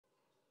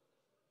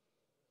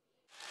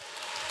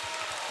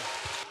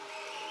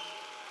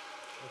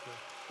Okay.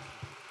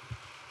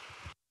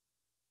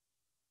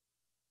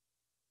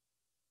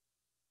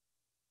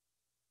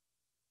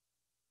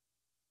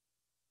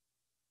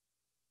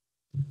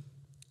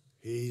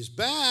 He's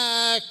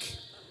back.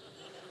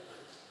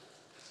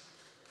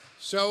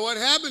 So what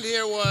happened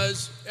here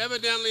was,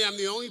 evidently I'm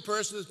the only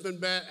person that's been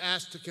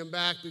asked to come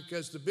back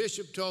because the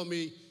bishop told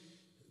me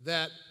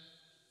that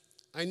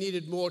I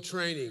needed more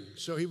training.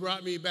 So he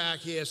brought me back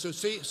here. So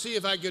see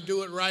if I could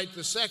do it right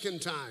the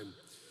second time.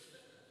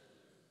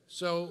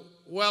 So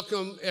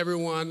welcome,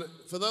 everyone.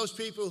 For those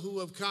people who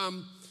have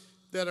come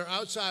that are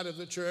outside of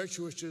the church,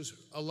 which is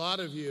a lot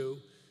of you,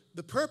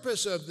 the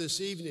purpose of this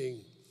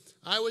evening,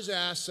 I was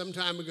asked some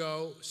time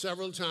ago,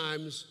 several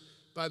times,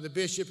 by the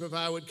bishop if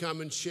I would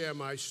come and share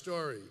my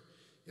story.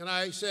 And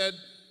I said,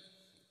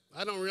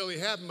 I don't really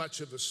have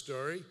much of a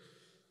story.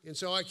 And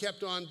so I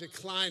kept on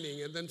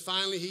declining. And then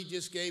finally he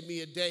just gave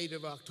me a date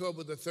of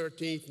October the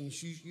 13th,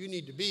 and you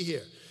need to be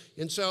here.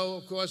 And so,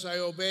 of course, I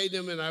obeyed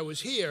him and I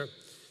was here.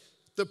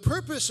 The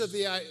purpose of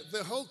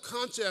the whole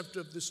concept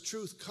of this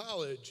Truth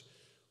College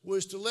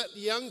was to let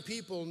young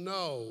people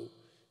know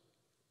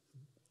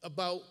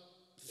about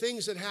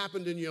things that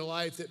happened in your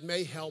life that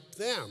may help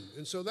them.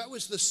 And so that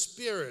was the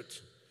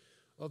spirit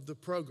of the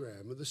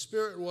program. And the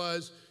spirit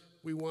was,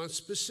 we want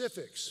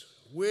specifics.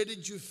 Where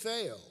did you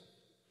fail?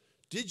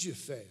 Did you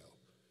fail?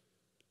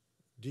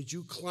 Did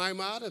you climb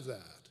out of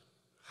that?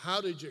 How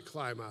did you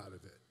climb out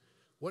of it?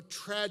 What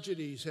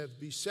tragedies have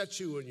beset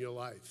you in your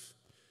life?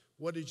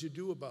 What did you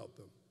do about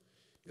them?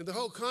 And the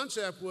whole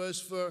concept was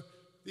for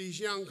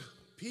these young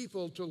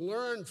people to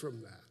learn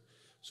from that.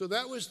 So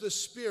that was the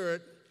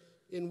spirit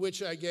in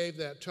which I gave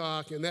that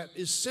talk, and that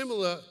is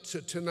similar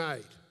to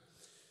tonight.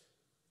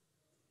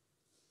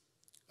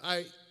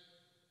 I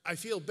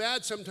feel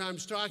bad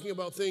sometimes talking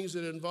about things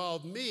that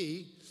involve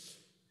me,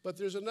 but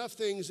there's enough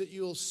things that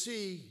you'll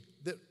see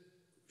that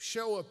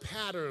show a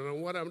pattern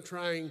on what I'm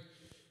trying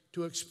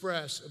to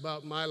express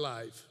about my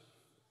life.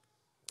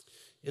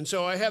 And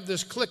so I have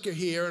this clicker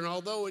here, and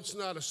although it's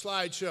not a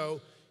slideshow,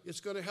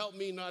 it's going to help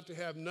me not to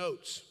have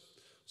notes.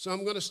 So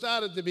I'm going to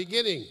start at the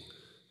beginning.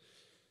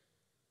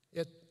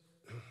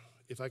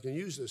 If I can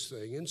use this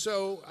thing. And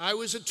so I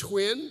was a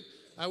twin.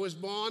 I was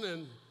born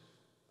in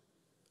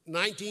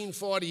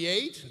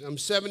 1948. I'm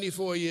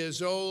 74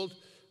 years old.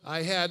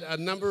 I had a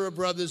number of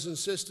brothers and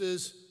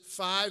sisters,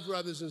 5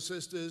 brothers and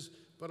sisters,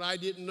 but I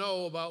didn't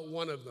know about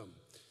one of them.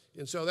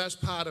 And so that's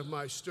part of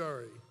my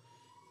story.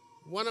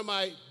 One of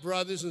my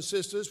brothers and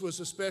sisters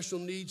was a special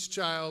needs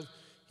child.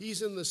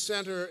 He's in the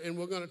center, and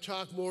we're going to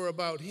talk more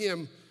about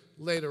him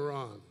later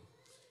on.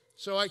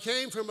 So I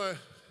came from a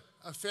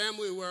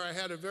family where I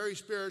had a very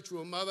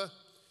spiritual mother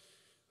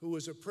who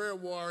was a prayer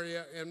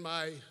warrior, and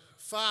my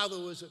father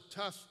was a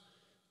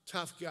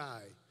tough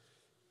guy.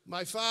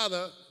 My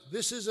father,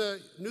 this is a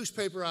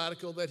newspaper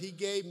article that he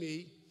gave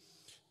me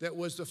that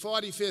was the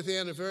 45th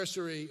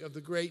anniversary of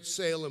the Great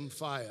Salem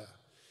Fire.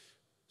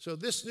 So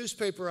this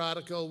newspaper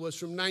article was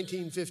from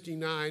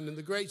 1959, and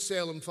the Great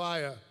Salem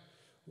Fire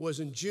was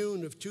in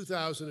June of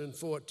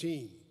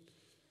 2014.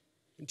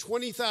 And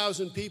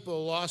 20,000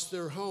 people lost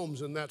their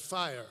homes in that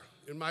fire.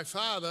 And my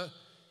father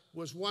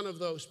was one of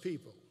those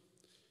people.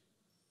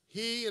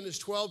 He and his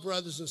 12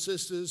 brothers and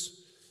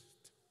sisters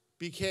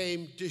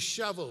became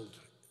disheveled.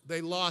 They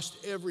lost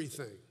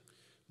everything.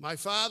 My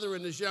father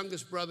and his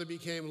youngest brother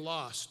became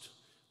lost.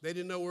 They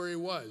didn't know where he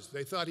was.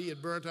 They thought he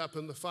had burnt up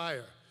in the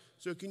fire.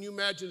 So can you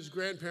imagine his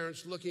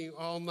grandparents looking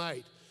all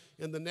night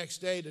and the next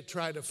day to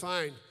try to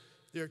find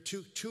their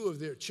two of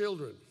their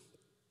children?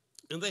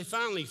 And they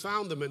finally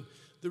found them. And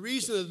the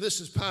reason that this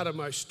is part of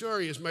my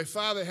story is my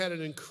father had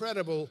an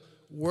incredible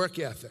work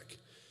ethic.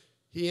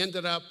 He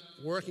ended up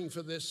working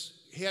for this.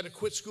 He had to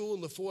quit school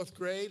in the 4th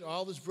grade.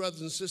 All his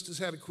brothers and sisters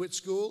had to quit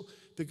school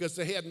because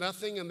they had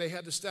nothing and they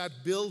had to start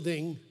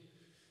building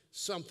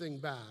something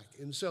back.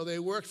 And so they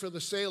worked for the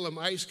Salem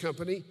Ice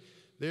Company.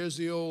 There's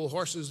the old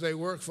horses they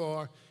work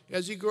for.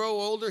 As he grew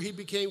older, he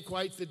became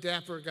quite the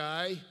dapper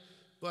guy,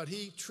 but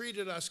he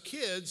treated us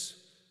kids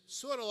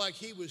sort of like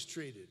he was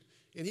treated.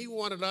 And he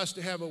wanted us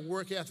to have a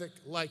work ethic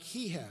like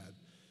he had.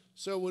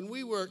 So when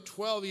we were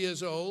 12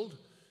 years old,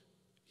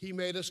 he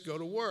made us go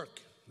to work.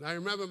 And I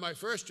remember my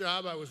first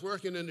job, I was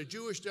working in a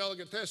Jewish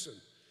delicatessen.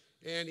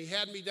 And he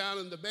had me down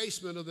in the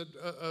basement of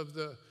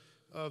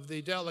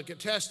the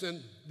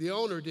delicatessen, the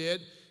owner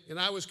did, and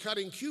I was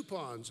cutting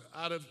coupons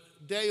out of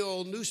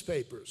day-old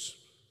newspapers.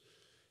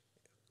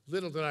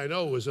 Little did I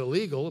know it was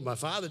illegal. My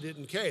father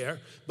didn't care.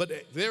 But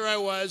there I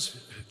was,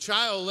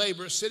 child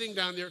labor, sitting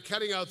down there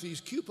cutting out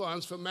these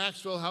coupons for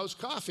Maxwell House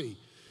Coffee.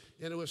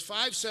 And it was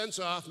 5 cents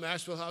off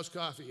Maxwell House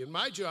Coffee. And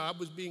my job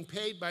was being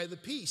paid by the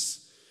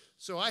piece.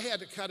 So I had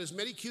to cut as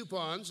many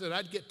coupons, and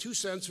I'd get 2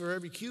 cents for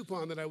every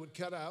coupon that I would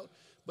cut out.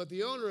 But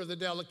the owner of the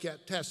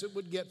delicatessen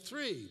would get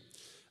 3.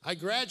 I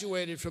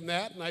graduated from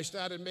that, and I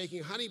started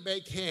making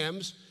honey-baked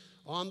hams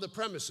on the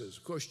premises.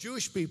 Of course,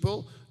 Jewish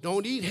people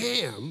don't eat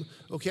ham,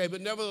 okay,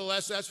 but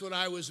nevertheless, that's what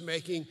I was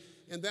making.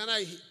 And then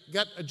I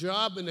got a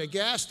job in a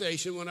gas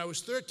station when I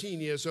was 13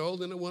 years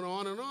old, and it went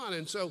on and on.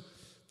 And so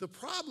the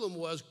problem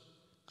was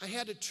I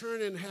had to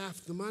turn in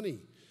half the money.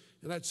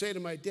 And I'd say to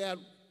my dad,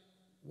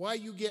 why are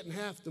you getting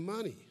half the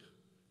money?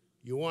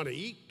 You want to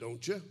eat,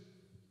 don't you?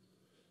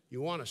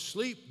 You want to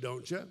sleep,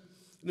 don't you?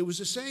 And it was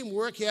the same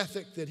work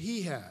ethic that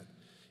he had.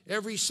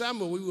 Every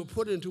summer we were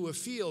put into a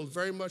field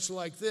very much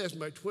like this,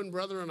 my twin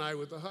brother and I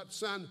with the hot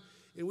sun,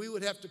 and we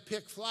would have to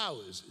pick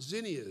flowers,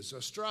 zinnias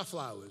or straw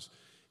flowers,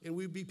 and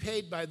we'd be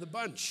paid by the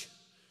bunch.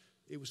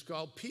 It was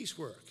called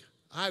piecework.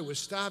 I was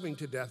starving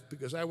to death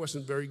because I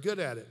wasn't very good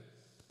at it.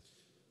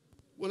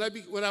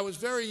 When I was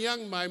very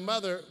young, my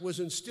mother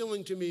was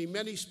instilling to me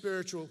many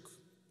spiritual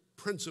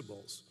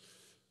principles.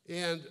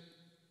 And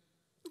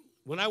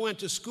when I went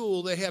to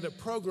school, they had a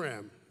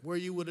program where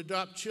you would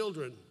adopt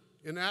children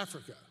in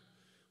Africa.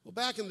 Well,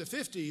 back in the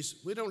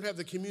 50s, we don't have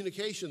the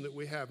communication that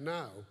we have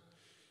now.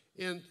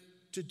 And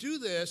to do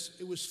this,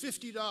 it was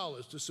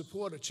 $50 to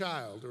support a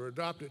child or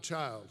adopt a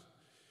child.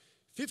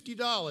 $50 in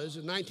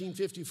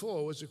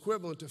 1954 was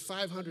equivalent to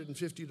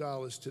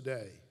 $550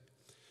 today.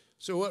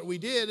 So what we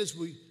did is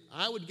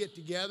I would get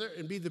together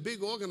and be the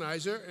big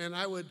organizer, and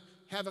I would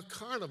have a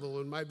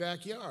carnival in my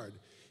backyard.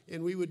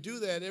 And we would do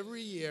that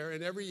every year,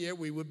 and every year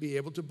we would be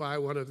able to buy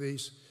one of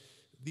these,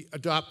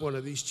 adopt one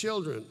of these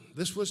children.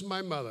 This was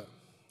my mother.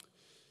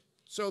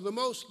 So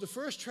the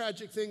first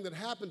tragic thing that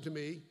happened to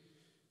me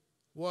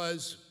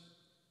was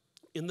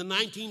in the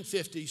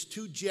 1950s,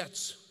 two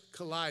jets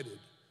collided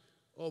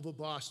over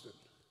Boston.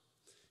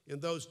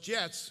 And those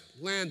jets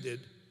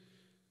landed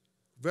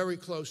very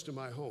close to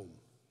my home.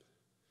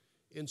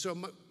 And so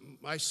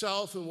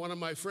myself and one of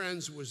my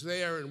friends was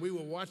there, and we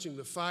were watching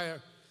the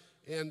fire.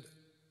 And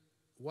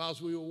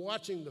whilst we were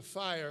watching the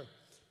fire,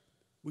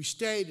 we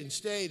stayed and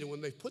stayed. And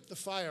when they put the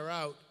fire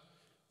out,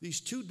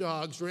 these two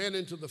dogs ran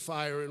into the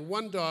fire, and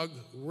one dog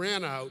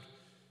ran out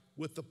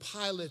with the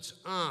pilot's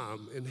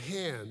arm and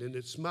hand in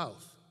its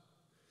mouth.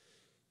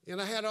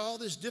 And I had all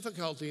this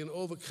difficulty in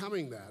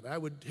overcoming that. I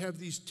would have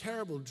these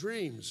terrible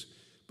dreams,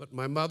 but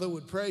my mother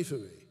would pray for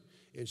me,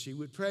 and she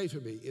would pray for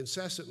me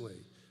incessantly.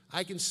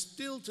 I can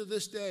still to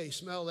this day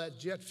smell that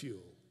jet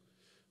fuel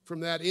from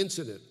that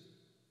incident.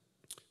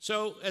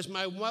 So as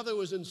my mother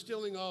was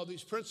instilling all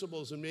these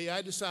principles in me,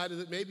 I decided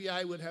that maybe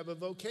I would have a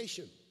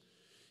vocation.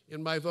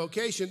 And my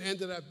vocation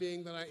ended up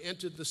being that I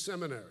entered the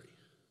seminary.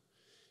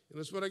 And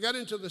it's when I got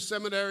into the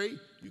seminary,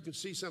 you can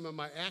see some of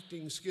my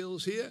acting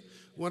skills here.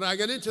 When I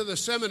got into the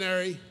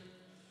seminary,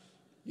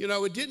 you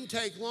know, it didn't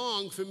take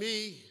long for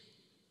me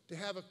to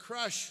have a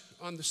crush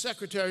on the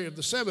secretary of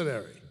the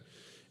seminary.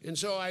 And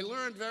so I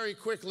learned very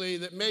quickly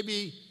that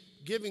maybe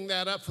giving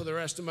that up for the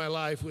rest of my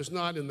life was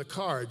not in the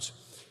cards.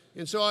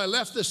 And so I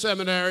left the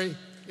seminary,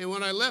 and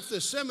when I left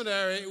the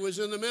seminary, it was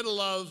in the middle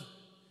of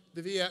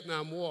the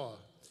Vietnam War.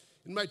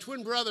 And my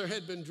twin brother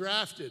had been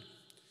drafted,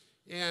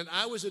 and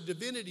I was a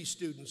divinity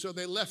student, so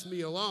they left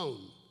me alone.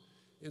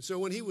 And so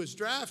when he was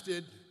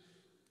drafted,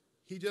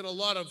 he did a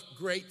lot of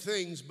great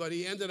things, but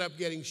he ended up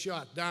getting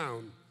shot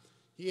down.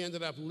 He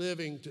ended up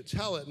living to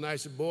tell it, and I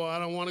said, boy, I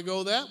don't want to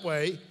go that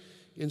way.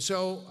 And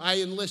so I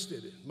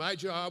enlisted. My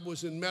job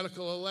was in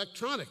medical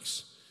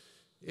electronics.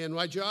 And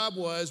my job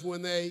was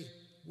when they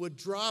would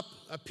drop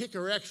a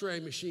picker x-ray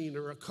machine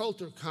or a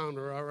Coulter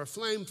counter or a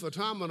flame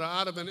photometer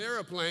out of an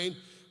airplane,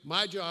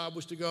 my job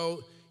was to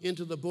go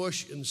into the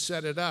bush and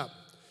set it up.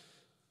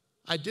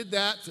 I did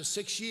that for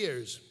 6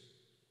 years.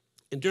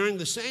 And during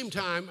the same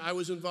time, I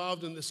was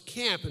involved in this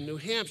camp in New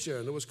Hampshire,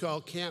 and it was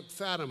called Camp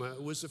Fatima.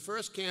 It was the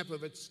first camp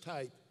of its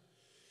type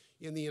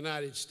in the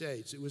United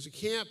States. It was a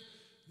camp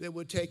that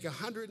would take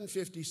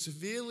 150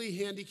 severely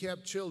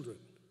handicapped children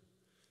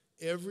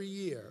every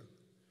year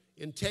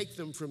and take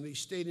them from these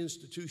state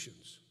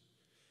institutions.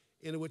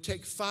 And it would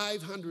take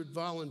 500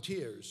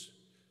 volunteers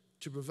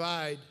to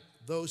provide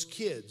those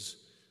kids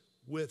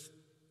with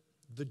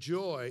the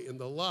joy and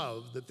the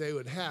love that they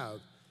would have.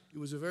 It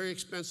was a very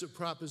expensive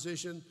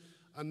proposition.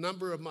 A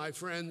number of my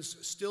friends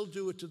still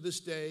do it to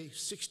this day,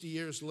 60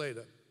 years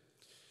later.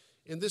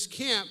 In this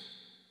camp,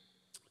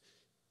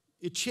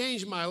 it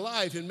changed my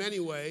life in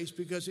many ways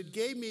because it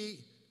gave me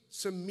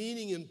some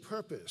meaning and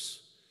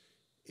purpose.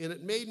 And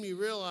it made me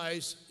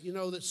realize, you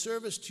know, that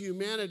service to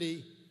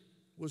humanity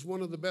was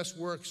one of the best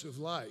works of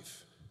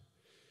life.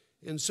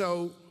 And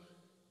so,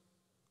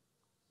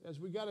 as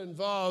we got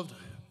involved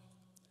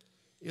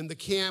in the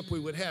camp, we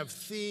would have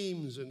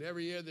themes, and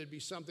every year there'd be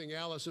something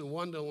Alice in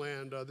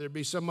Wonderland, or there'd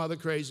be some other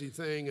crazy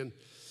thing. And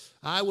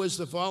I was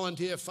the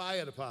volunteer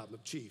fire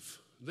department chief.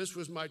 This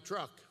was my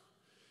truck.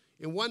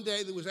 And one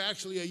day there was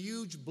actually a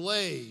huge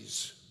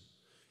blaze.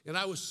 And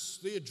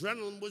the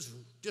adrenaline was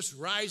just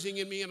rising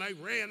in me, and I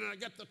ran, and I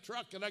got the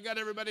truck, and I got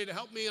everybody to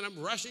help me, and I'm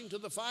rushing to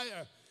the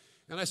fire.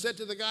 And I said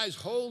to the guys,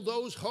 hold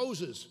those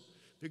hoses,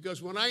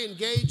 because when I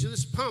engage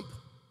this pump,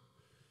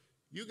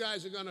 you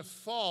guys are going to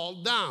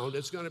fall down.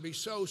 It's going to be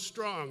so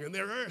strong. And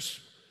they're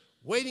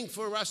waiting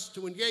for us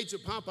to engage the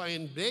pump. I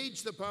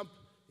engaged the pump,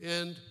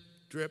 and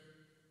drip,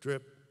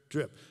 drip,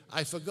 drip.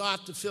 I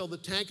forgot to fill the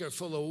tanker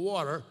full of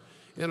water,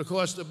 and of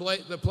course the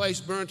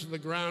place burned to the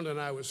ground, and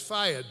I was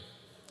fired.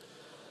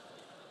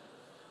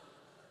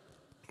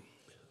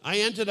 I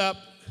ended up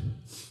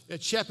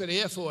at Shepherd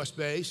Air Force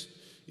Base,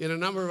 in a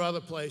number of other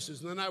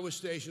places. And then I was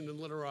stationed in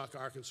Little Rock,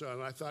 Arkansas,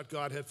 and I thought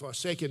God had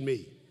forsaken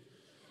me.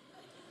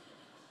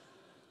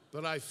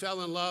 But I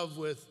fell in love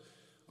with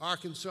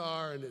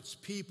Arkansas and its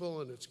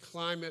people and its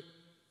climate.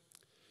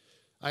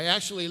 I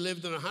actually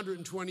lived in a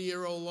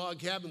 120-year-old log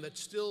cabin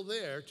that's still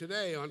there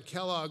today on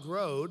Kellogg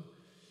Road.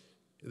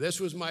 This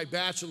was my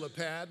bachelor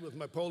pad with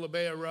my polar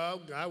bear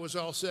rug. I was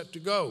all set to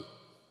go.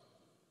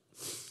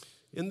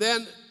 And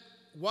then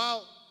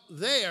while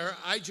there,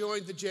 I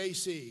joined the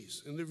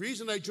JCs. And the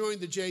reason I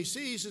joined the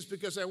JCs is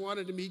because I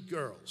wanted to meet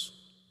girls.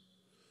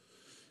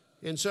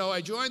 And so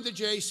I joined the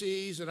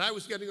JCs, and I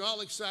was getting all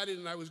excited,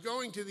 and I was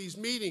going to these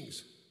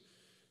meetings.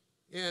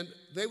 And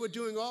they were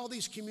doing all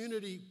these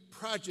community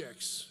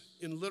projects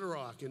in Little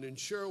Rock and in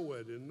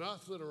Sherwood and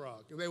North Little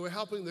Rock. And they were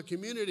helping the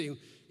community,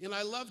 and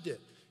I loved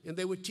it. And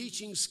they were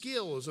teaching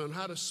skills on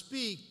how to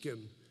speak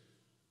and,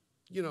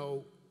 you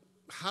know,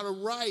 how to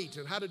write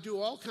and how to do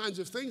all kinds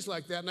of things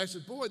like that. And I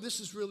said, boy, this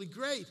is really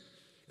great.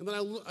 And then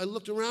I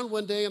looked around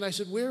one day and I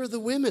said, where are the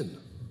women?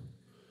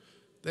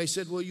 They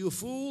said, well, you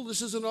fool,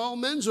 this is an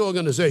all-men's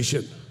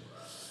organization.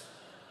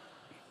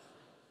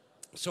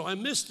 So I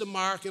missed the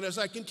mark, and as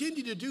I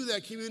continued to do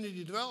that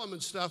community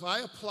development stuff, I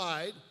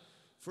applied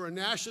for a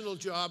national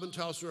job in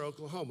Tulsa,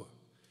 Oklahoma.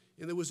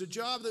 And there was a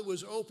job that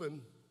was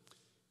open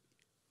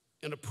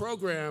in a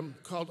program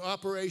called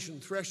Operation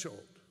Threshold.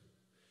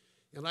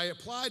 And I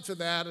applied for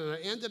that, and I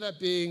ended up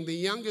being the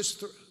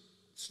youngest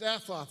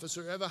staff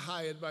officer ever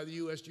hired by the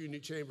U.S. Junior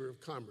Chamber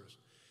of Commerce.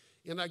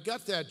 And I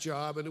got that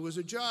job, and it was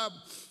a job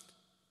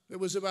that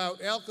was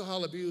about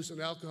alcohol abuse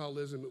and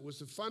alcoholism. It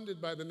was funded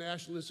by the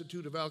National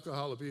Institute of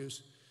Alcohol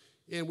Abuse.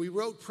 And we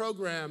wrote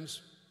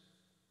programs,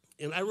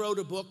 and I wrote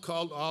a book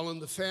called All in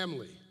the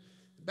Family.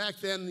 Back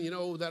then, you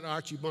know, that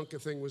Archie Bunker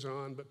thing was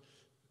on, but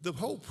the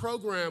whole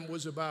program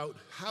was about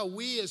how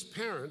we as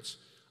parents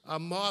are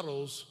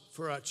models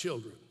for our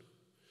children.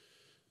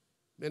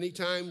 Many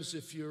times,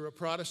 if you're a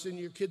Protestant,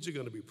 your kids are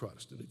going to be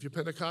Protestant. If you're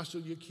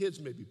Pentecostal, your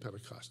kids may be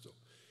Pentecostal.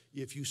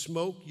 If you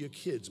smoke, your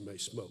kids may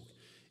smoke.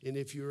 And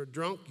if you're a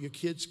drunk, your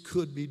kids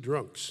could be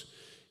drunks.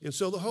 And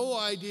so the whole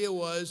idea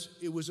was,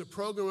 it was a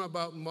program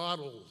about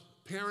models.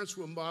 Parents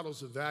were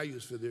models of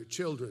values for their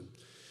children.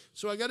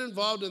 So I got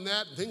involved in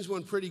that, and things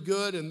went pretty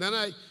good. And then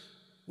I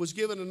was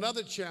given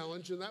another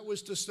challenge, and that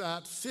was to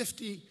start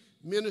 50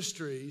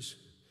 ministries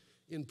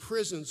in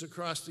prisons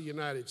across the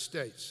United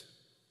States.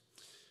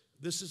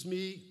 This is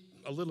me,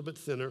 a little bit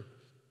thinner,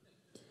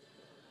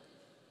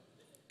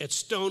 at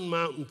Stone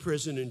Mountain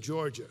Prison in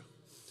Georgia.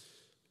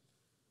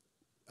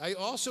 I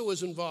also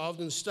was involved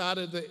and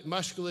started the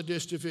muscular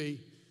dystrophy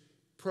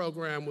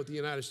program with the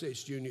United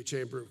States Junior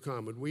Chamber of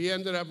Commerce. We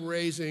ended up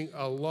raising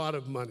a lot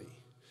of money.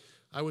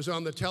 I was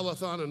on the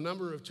telethon a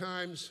number of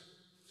times.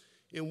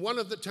 And one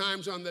of the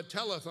times on the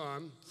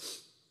telethon,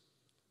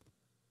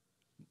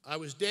 I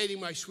was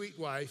dating my sweet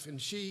wife, and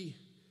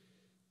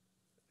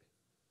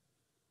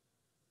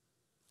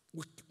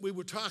we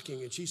were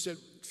talking, and she said,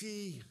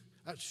 gee,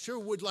 I sure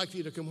would like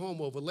you to come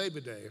home over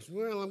Labor Day. I said,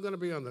 well, I'm going to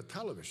be on the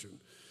television.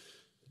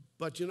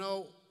 But, you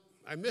know,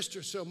 I missed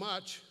her so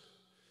much,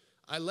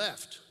 I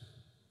left.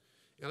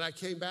 And I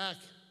came back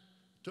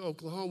to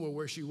Oklahoma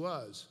where she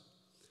was.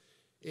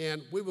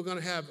 And we were going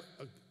to have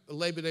a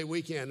Labor Day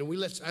weekend. And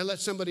I let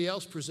somebody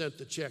else present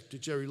the check to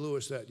Jerry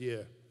Lewis that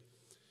year.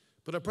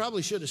 But I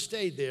probably should have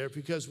stayed there,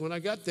 because when I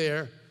got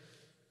there,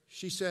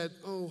 she said,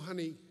 oh,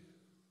 honey,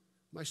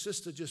 my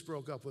sister just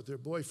broke up with her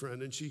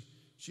boyfriend, and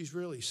she's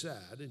really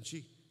sad, and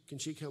can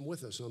she come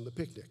with us on the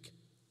picnic?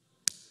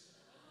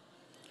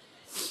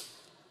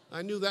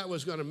 I knew that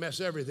was going to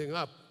mess everything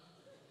up,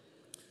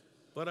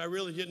 but I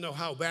really didn't know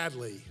how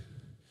badly.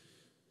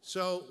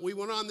 So we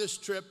went on this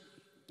trip,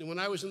 and when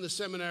I was in the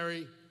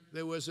seminary,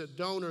 there was a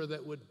donor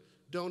that would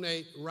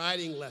donate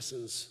riding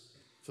lessons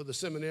for the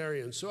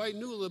seminarians. So I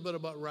knew a little bit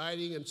about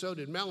riding, and so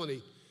did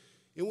Melanie.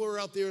 And we were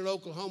out there in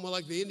Oklahoma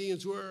like the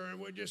Indians were, and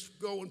we're just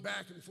going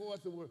back and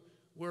forth, and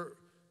we're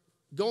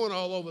going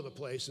all over the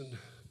place. And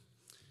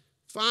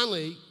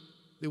finally,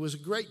 there was a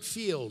great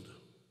field.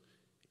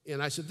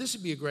 And I said, this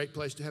would be a great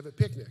place to have a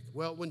picnic.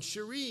 Well, when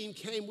Shireen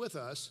came with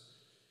us,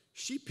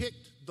 she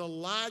picked the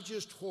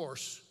largest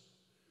horse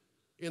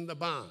in the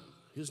barn.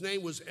 His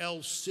name was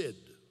El Cid.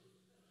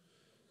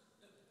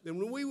 And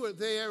when we were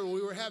there and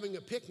we were having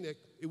a picnic,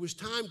 it was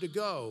time to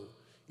go.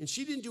 And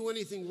she didn't do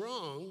anything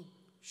wrong.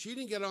 She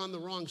didn't get on the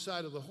wrong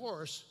side of the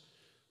horse.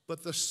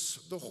 But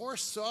the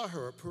horse saw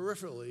her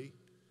peripherally,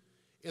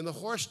 and the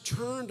horse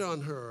turned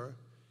on her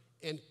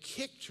and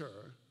kicked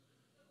her.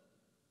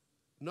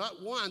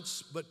 Not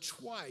once, but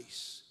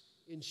twice.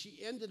 And she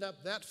ended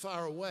up that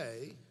far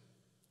away,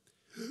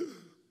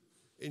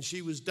 and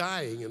she was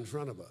dying in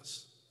front of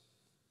us.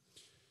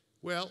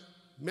 Well,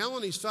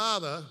 Melanie's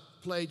father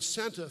played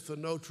center for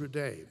Notre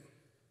Dame.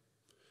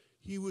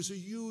 He was a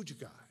huge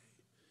guy.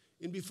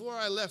 And before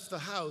I left the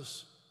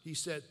house, he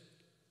said,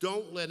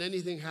 don't let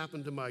anything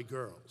happen to my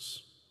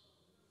girls,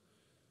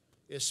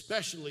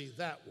 especially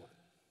that one,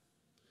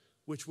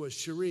 which was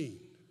Shireen.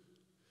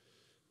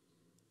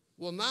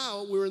 Well,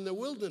 now we're in the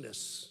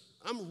wilderness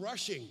I'm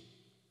rushing.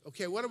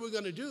 Okay, what are we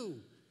going to do?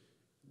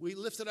 We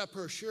lifted up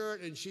her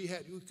shirt, and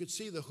you could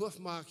see the hoof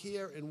mark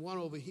here and one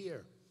over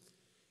here.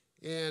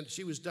 And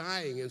she was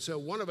dying, and so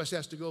one of us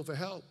has to go for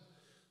help.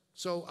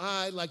 So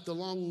I, like the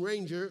Lone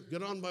Ranger,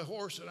 got on my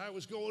horse, and I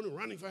was going and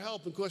running for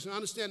help. And of course, I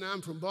understand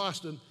I'm from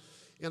Boston,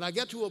 and I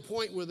got to a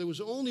point where there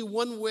was only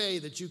one way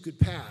that you could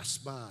pass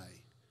by.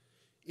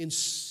 And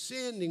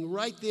standing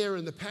right there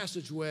in the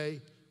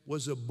passageway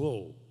was a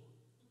bull.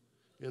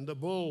 And the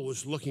bull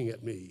was looking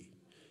at me,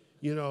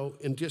 you know,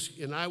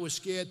 and I was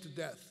scared to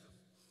death.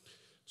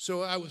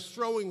 So I was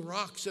throwing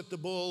rocks at the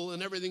bull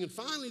and everything, and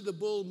finally the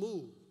bull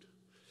moved.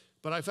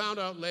 But I found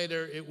out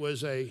later it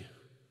was a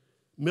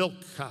milk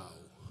cow.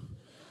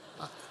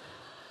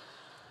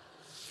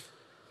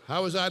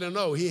 How was I to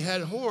know? He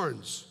had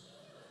horns.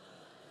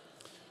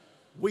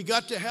 We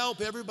got to help.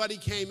 Everybody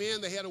came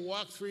in. They had to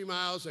walk 3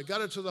 miles. I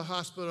got her to the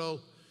hospital.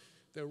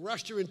 They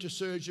rushed her into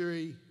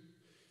surgery.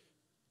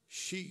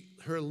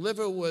 Her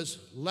liver was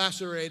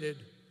lacerated.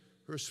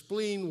 Her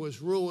spleen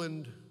was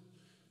ruined.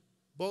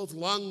 Both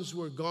lungs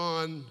were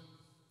gone.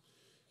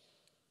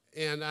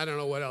 And I don't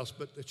know what else,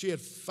 but she had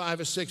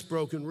 5 or 6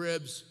 broken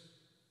ribs,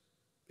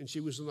 and she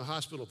was in the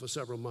hospital for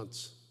several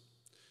months.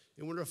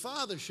 And when her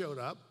father showed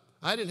up,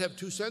 I didn't have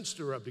 2 cents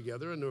to rub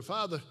together, and her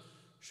father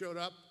showed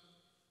up,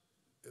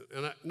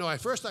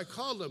 and first I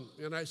called him,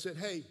 and I said,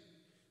 hey,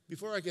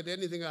 before I get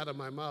anything out of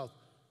my mouth,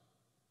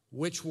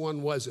 which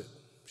one was it?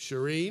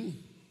 Shireen?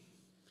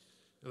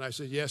 And I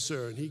said, yes,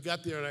 sir. And he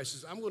got there, and I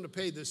said, I'm going to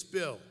pay this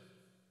bill.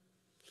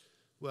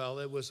 Well,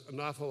 it was an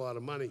awful lot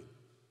of money.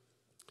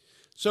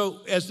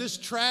 So as this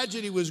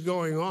tragedy was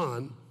going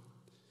on,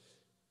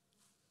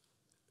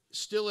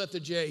 still at the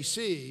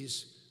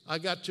JCs, I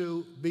got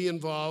to be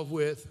involved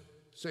with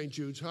St.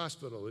 Jude's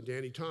Hospital and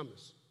Danny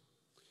Thomas.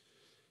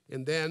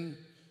 And then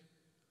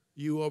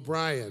U.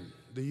 O'Brien,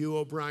 the U.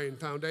 O'Brien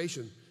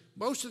Foundation.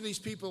 Most of these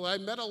people, I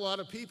met a lot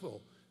of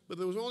people, but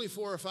there was only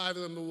 4 or 5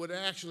 of them who would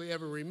actually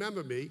ever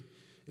remember me.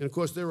 And of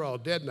course, they're all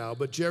dead now,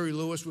 but Jerry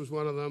Lewis was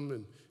one of them,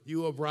 and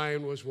U.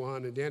 O'Brien was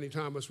one, and Danny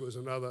Thomas was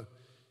another.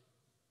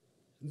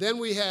 Then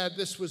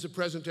this was a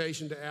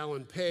presentation to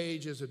Alan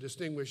Page as a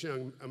distinguished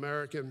young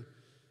American.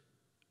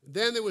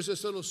 Then there was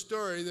this little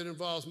story that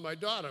involves my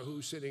daughter,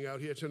 who's sitting out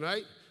here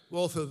tonight,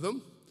 both of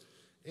them.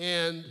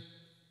 And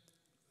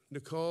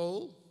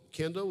Nicole,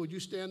 Kendall, would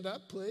you stand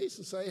up, please,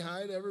 and say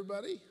hi to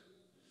everybody?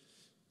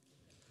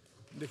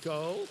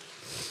 Nicole.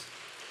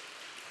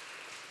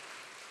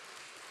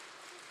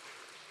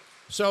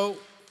 So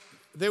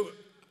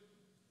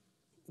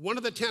one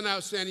of the 10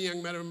 outstanding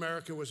young men of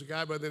America was a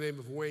guy by the name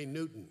of Wayne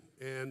Newton.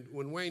 And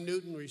when Wayne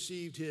Newton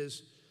received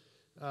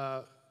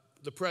the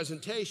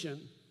presentation,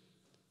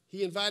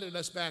 he invited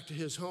us back to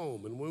his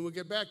home. And when we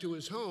get back to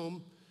his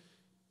home,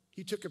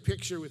 he took a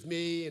picture with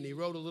me, and he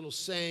wrote a little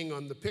saying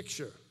on the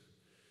picture.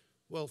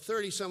 Well,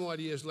 30-some-odd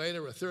years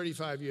later, or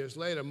 35 years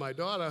later, my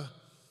daughter,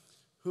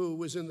 who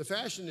was in the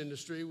fashion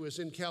industry, was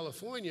in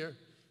California,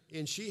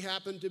 and she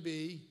happened to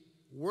be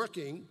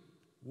working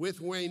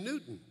with Wayne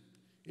Newton.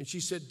 And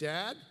she said,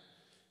 Dad,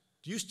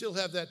 do you still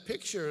have that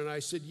picture? And I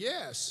said,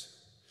 yes.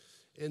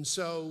 And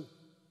so,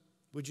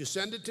 would you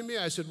send it to me?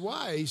 I said,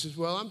 why? He says,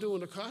 well, I'm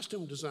doing a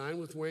costume design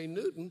with Wayne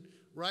Newton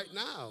right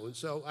now. And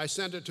so I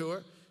sent it to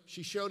her.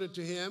 She showed it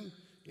to him,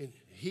 and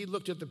he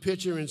looked at the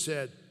picture and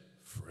said,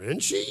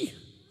 Frenchie?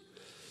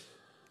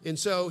 And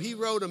so he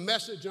wrote a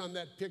message on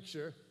that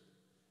picture,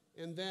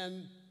 and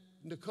then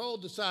Nicole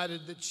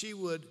decided that she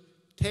would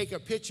take a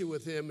picture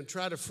with him and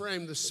try to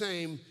frame the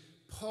same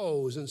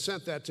pose, and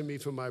sent that to me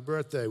for my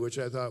birthday, which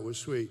I thought was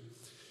sweet.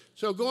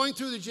 So going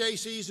through the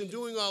JCs and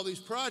doing all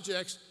these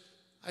projects,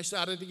 I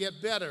started to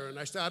get better, and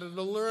I started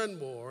to learn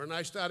more, and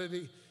I started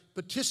to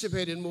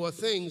participate in more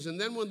things.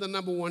 And then when the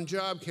 #1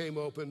 job came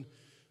open,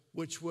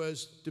 which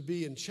was to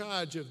be in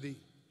charge of the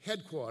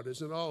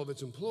headquarters and all of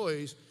its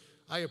employees,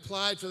 I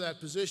applied for that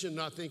position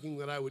not thinking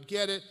that I would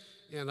get it,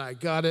 and I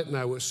got it, and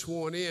I was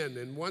sworn in.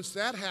 And once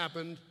that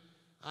happened,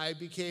 I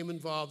became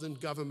involved in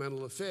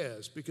governmental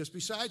affairs, because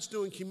besides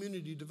doing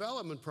community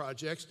development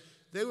projects,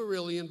 they were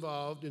really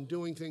involved in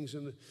doing things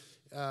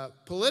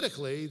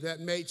politically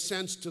that made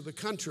sense to the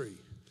country.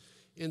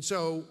 And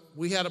so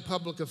we had a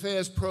public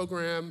affairs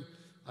program.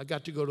 I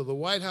got to go to the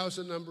White House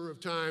a number of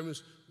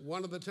times.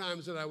 One of the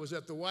times that I was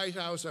at the White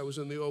House, I was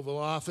in the Oval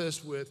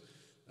Office with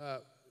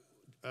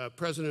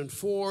President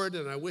Ford,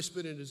 and I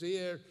whispered in his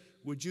ear,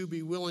 would you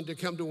be willing to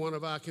come to one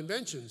of our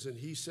conventions? And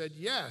he said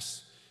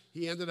yes.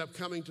 He ended up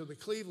coming to the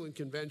Cleveland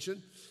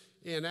convention,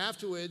 and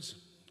afterwards,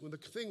 when the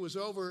thing was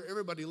over,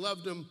 everybody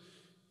loved him,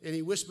 and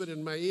he whispered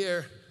in my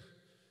ear,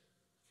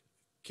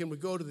 can we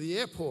go to the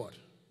airport?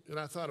 And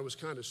I thought it was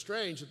kind of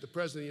strange that the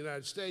President of the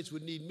United States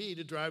would need me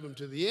to drive him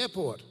to the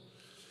airport.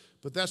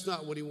 But that's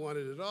not what he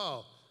wanted at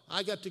all.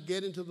 I got to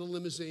get into the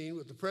limousine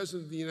with the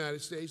President of the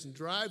United States and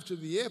drive to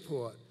the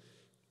airport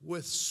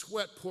with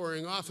sweat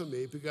pouring off of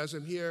me, because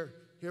I'm here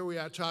we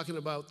are talking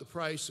about the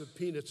price of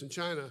peanuts in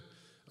China,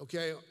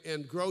 okay,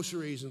 and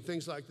groceries and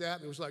things like that.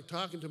 And it was like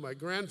talking to my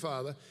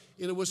grandfather,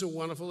 and it was a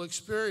wonderful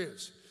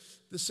experience.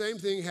 The same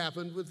thing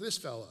happened with this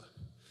fella.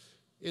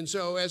 And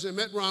so as I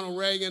met Ronald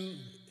Reagan,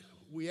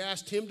 we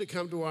asked him to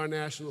come to our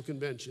national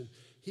convention.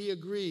 He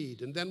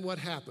agreed, and then what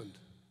happened?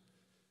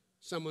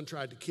 Someone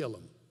tried to kill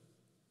him.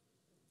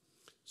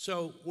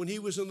 So when he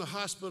was in the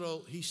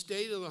hospital, he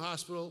stayed in the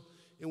hospital,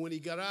 and when he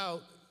got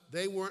out,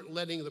 they weren't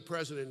letting the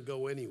president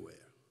go anywhere,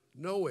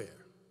 nowhere.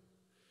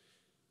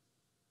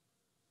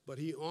 But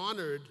he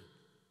honored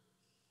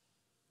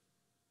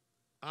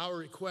our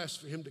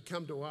request for him to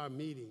come to our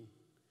meeting.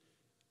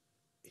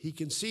 He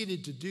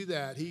conceded to do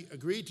that. He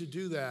agreed to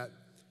do that,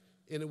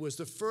 and it was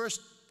the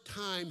first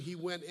time he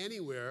went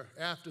anywhere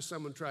after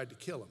someone tried to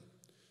kill him.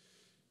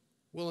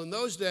 Well, in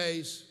those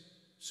days,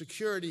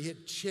 security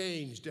had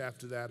changed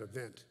after that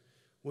event.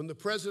 When the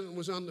president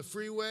was on the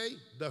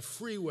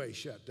freeway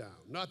shut down,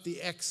 not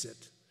the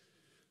exit.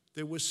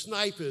 There were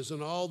snipers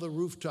on all the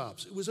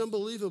rooftops. It was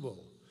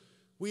unbelievable.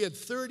 We had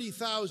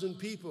 30,000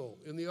 people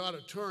in the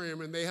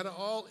auditorium, and they had it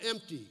all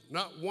empty,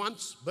 not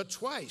once, but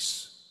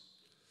twice.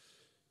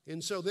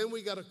 And so then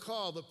we got a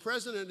call. The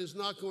president is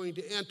not going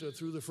to enter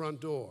through the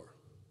front door.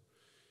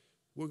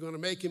 We're going to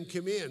make him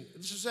come in.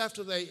 This is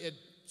after they had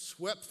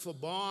swept for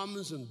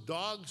bombs, and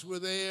dogs were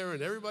there,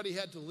 and everybody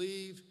had to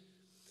leave.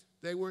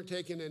 They weren't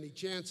taking any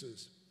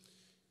chances.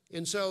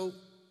 And so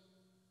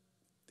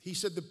he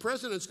said the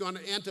president's going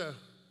to enter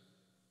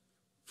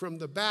from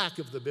the back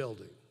of the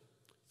building,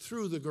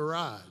 through the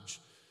garage.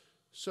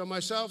 So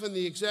myself and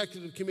the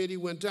executive committee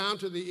went down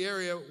to the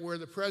area where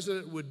the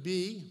president would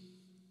be,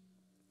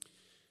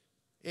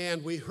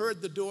 and we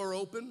heard the door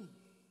open.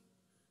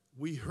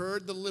 We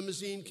heard the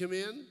limousine come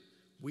in.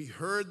 We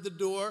heard the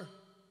door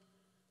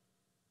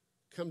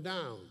come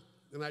down.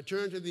 And I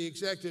turned to the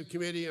executive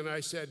committee and I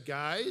said,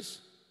 guys,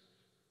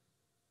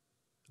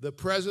 the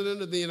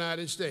President of the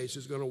United States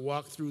is going to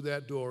walk through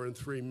that door in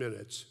 3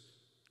 minutes.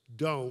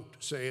 Don't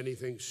say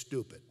anything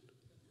stupid.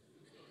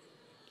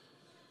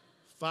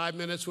 5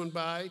 minutes went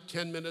by,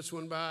 10 minutes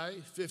went by,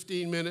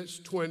 15 minutes,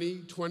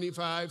 20,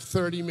 25,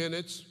 30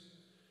 minutes,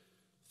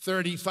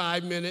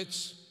 35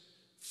 minutes.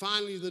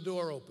 Finally, the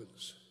door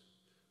opens.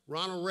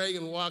 Ronald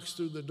Reagan walks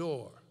through the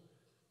door.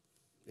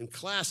 And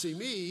classy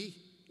me,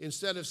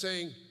 instead of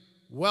saying,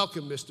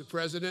 welcome, Mr.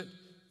 President,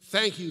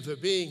 thank you for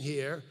being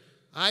here,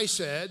 I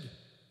said,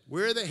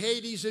 where the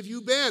Hades have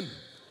you been?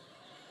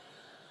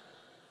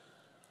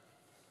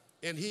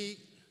 And he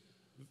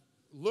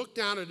looked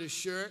down at his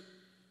shirt,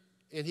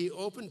 and he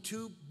opened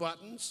 2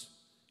 buttons,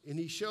 and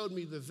he showed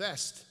me the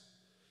vest.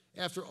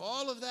 After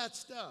all of that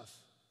stuff,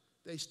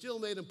 they still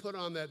made him put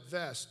on that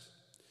vest.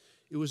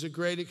 It was a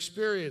great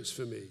experience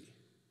for me.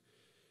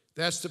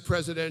 That's the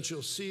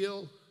presidential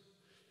seal,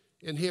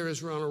 and here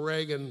is Ronald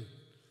Reagan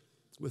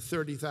with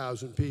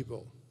 30,000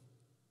 people.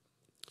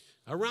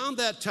 Around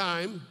that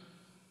time,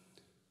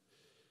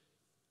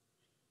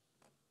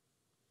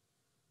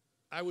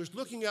 I was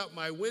looking out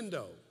my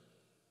window,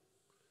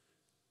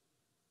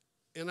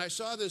 and I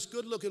saw this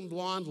good-looking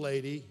blonde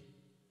lady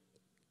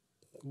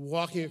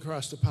walking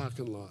across the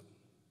parking lot.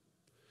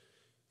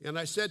 And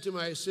I said to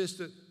my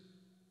assistant,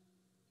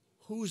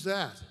 who's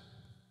that?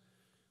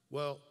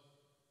 Well,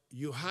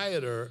 you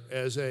hired her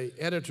as an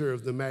editor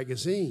of the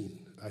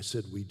magazine. I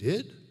said, we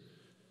did?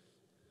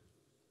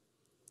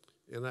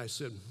 And I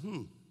said,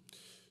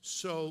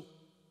 So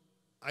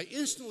I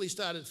instantly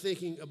started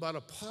thinking about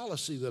a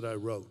policy that I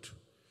wrote.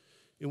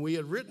 And we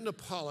had written a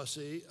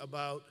policy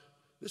about,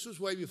 this was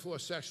way before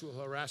sexual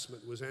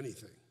harassment was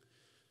anything.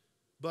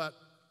 But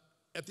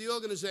at the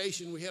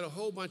organization, we had a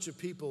whole bunch of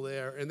people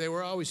there, and they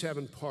were always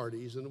having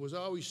parties, and there was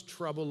always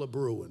trouble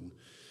a-brewing.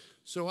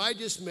 So I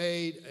just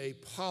made a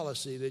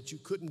policy that you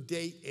couldn't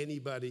date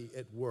anybody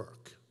at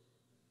work.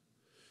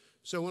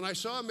 So when I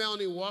saw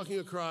Melanie walking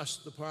across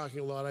the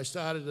parking lot, I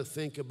started to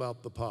think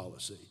about the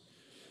policy.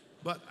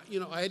 But,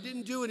 I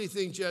didn't do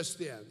anything just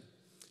then.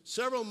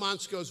 Several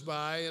months goes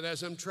by, and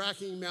as I'm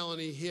tracking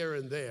Melanie here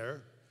and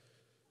there,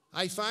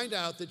 I find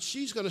out that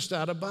she's going to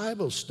start a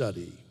Bible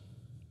study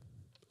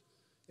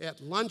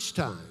at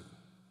lunchtime.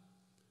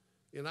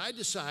 And I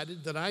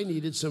decided that I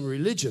needed some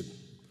religion.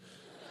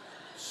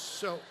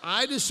 So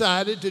I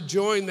decided to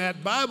join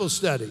that Bible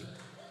study.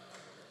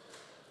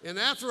 And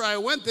after I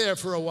went there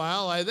for a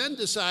while, I then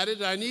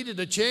decided I needed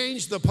to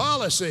change the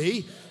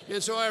policy.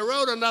 And so I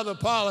wrote another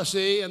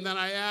policy, and then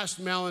I asked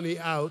Melanie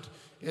out,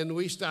 and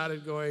we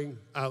started going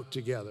out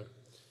together.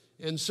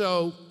 And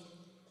so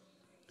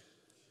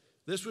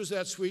this was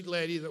that sweet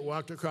lady that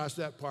walked across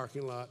that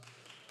parking lot.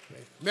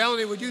 Okay.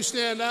 Melanie, would you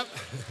stand up?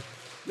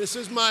 This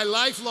is my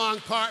lifelong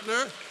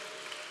partner.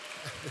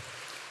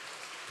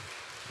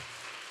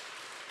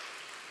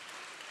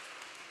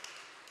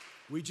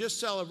 We just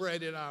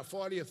celebrated our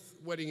 40th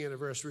wedding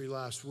anniversary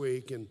last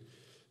week, and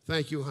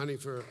thank you, honey,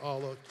 for all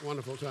the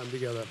wonderful time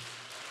together.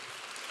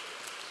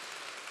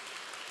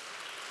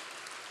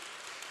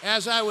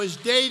 As I was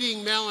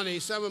dating Melanie,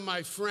 some of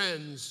my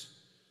friends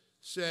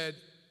said,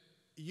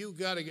 you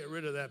got to get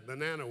rid of that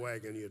banana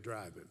wagon you're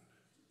driving.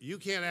 You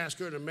can't ask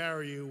her to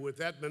marry you with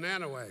that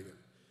banana wagon.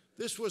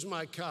 This was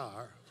my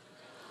car.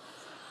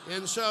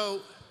 And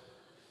so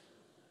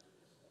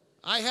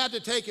I had to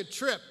take a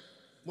trip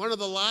one of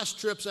the last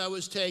trips I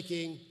was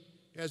taking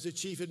as the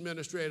chief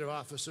administrative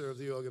officer of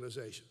the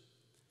organization.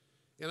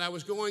 And I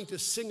was going to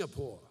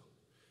Singapore.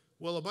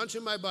 Well, a bunch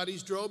of my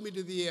buddies drove me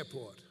to the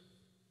airport.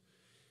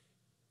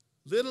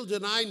 Little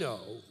did I know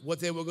what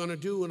they were going to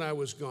do when I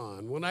was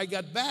gone. When I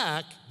got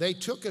back, they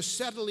took a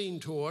acetylene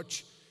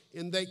torch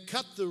and they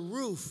cut the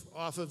roof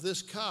off of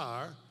this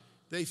car.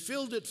 They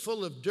filled it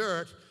full of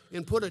dirt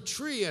and put a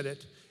tree in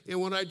it. And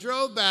when I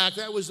drove back,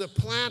 that was the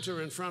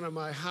planter in front of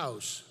my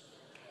house.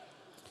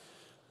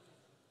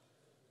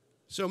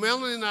 So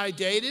Melanie and I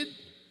dated,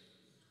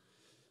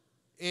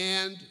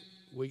 and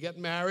we got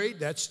married.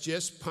 That's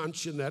just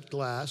punch in that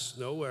glass,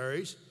 no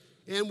worries.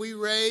 And we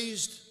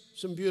raised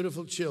some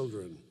beautiful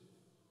children.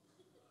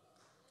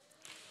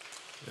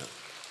 Yeah.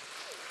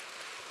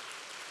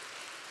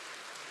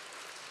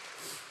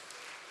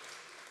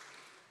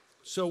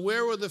 So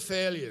where were the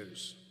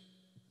failures?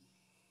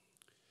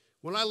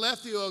 When I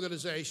left the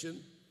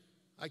organization,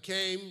 I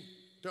came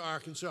to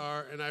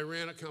Arkansas and I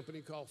ran a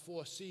company called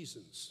Four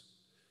Seasons.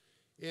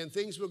 And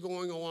things were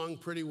going along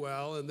pretty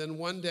well. And then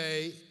one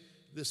day,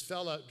 this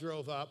fella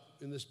drove up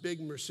in this big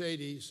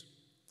Mercedes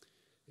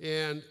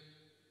and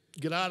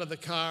got out of the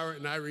car,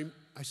 and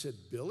I said,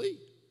 Billy?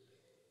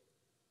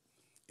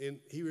 And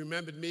he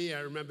remembered me,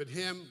 I remembered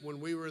him.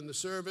 When we were in the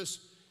service,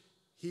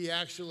 he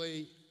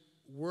actually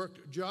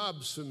worked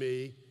jobs for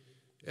me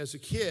as a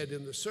kid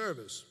in the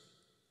service.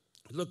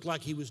 It looked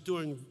like he was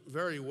doing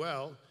very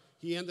well.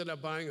 He ended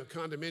up buying a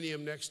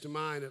condominium next to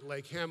mine at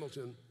Lake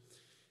Hamilton.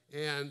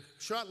 And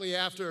shortly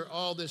after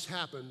all this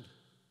happened,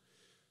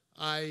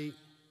 I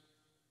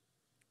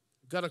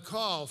got a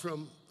call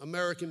from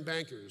American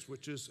Bankers,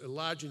 which is a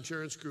large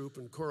insurance group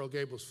in Coral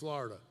Gables,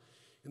 Florida.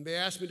 And they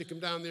asked me to come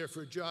down there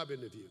for a job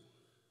interview.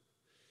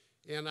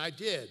 And I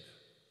did.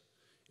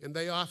 And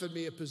they offered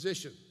me a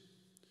position.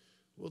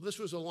 Well, this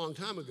was a long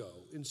time ago.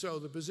 And so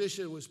the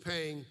position was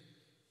paying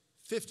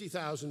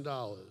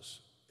 $50,000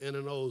 in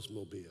an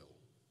Oldsmobile.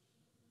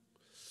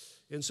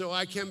 And so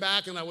I came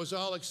back and I was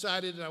all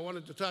excited and I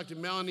wanted to talk to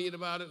Melanie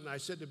about it. And I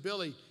said to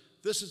Billy,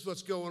 this is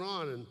what's going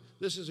on and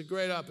this is a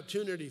great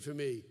opportunity for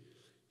me.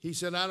 He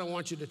said, I don't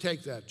want you to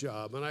take that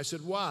job. And I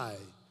said, why?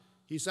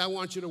 He said, I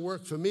want you to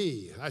work for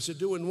me. I said,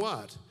 doing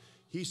what?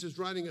 He says,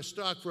 running a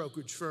stock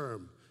brokerage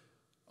firm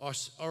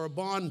or a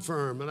bond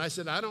firm. And I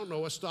said, I don't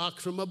know a stock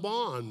from a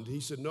bond.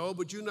 He said, no,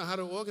 but you know how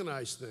to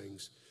organize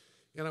things.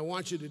 And I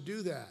want you to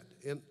do that.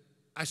 And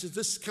I said,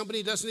 this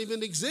company doesn't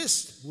even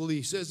exist. Well,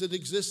 he says it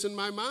exists in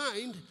my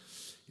mind.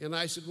 And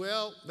I said,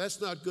 well,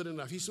 that's not good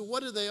enough. He said,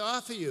 what do they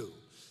offer you?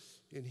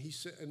 And he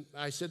said, and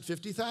I said,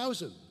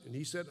 $50,000. And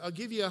he said, I'll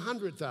give you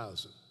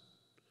 $100,000.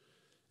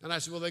 And I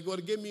said, well, they're going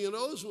to give me an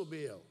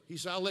Oldsmobile. He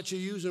said, I'll let you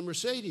use a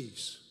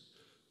Mercedes.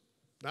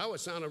 Now it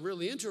sounded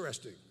really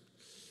interesting.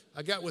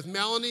 I got with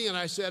Melanie and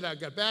I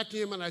got back to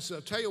him and I said,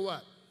 I'll tell you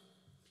what,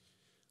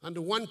 under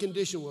one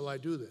condition will I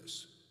do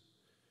this.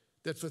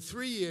 That for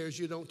 3 years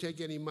you don't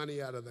take any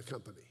money out of the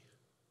company.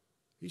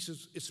 He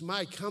says, it's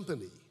my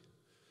company.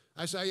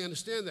 I said, I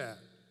understand that,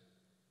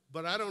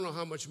 but I don't know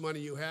how much money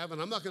you have,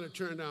 and I'm not going to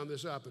turn down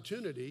this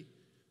opportunity,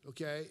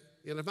 okay?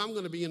 And if I'm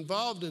going to be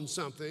involved in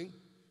something,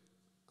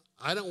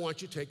 I don't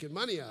want you taking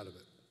money out of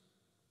it.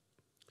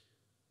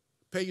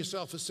 Pay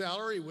yourself a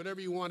salary, whatever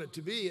you want it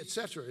to be,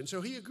 etc. And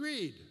so he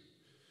agreed.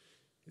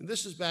 And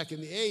this is back in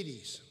the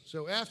 80s.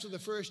 So after the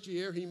first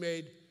year, he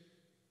made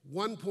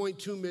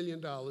 $1.2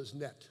 million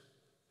net.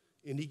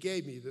 And he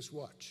gave me this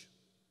watch.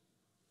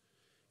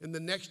 And the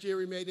next year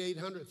he made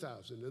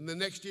 $800,000. And the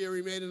next year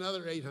he made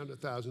another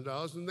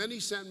 $800,000. And then he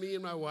sent me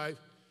and my wife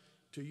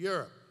to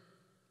Europe.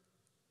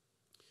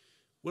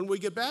 When we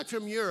get back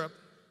from Europe,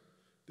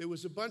 there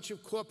was a bunch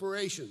of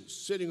corporations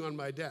sitting on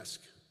my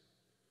desk.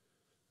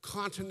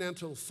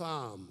 Continental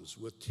Farms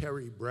with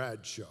Terry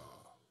Bradshaw,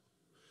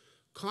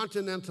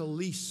 Continental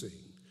Leasing,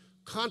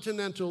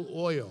 Continental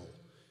Oil,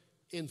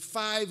 and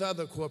 5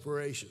 other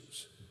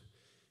corporations.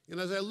 And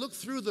as I looked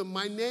through them,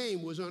 my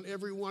name was on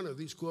every one of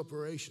these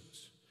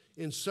corporations,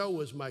 and so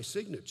was my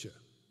signature.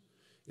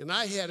 And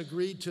I had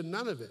agreed to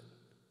none of it.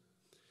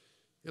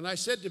 And I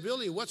said to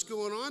Billy, what's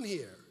going on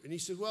here? And he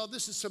said, well,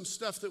 this is some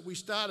stuff that we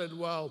started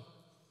while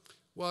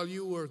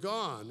you were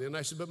gone. And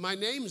I said, but my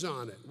name's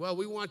on it. Well,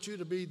 we want you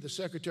to be the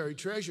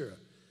secretary-treasurer.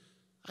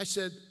 I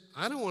said,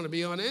 I don't want to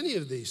be on any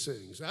of these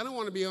things. I don't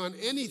want to be on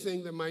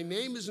anything that my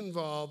name is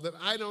involved that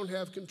I don't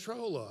have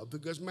control of,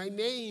 because my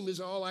name is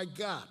all I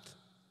got.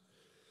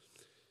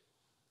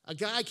 A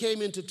guy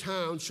came into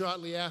town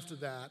shortly after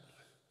that,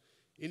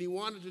 and he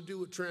wanted to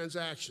do a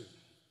transaction.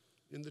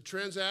 And the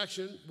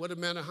transaction would have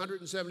meant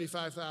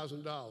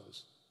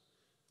 $175,000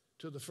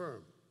 to the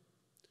firm.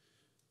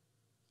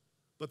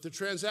 But the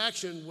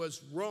transaction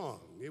was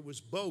wrong. It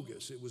was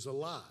bogus. It was a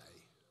lie.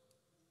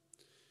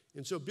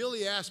 And so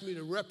Billy asked me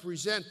to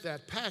represent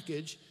that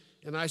package,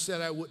 and I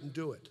said I wouldn't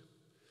do it.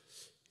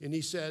 And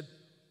he said,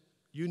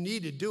 you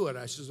need to do it.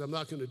 I said, I'm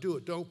not going to do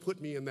it. Don't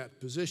put me in that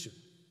position.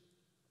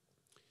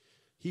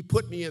 He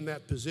put me in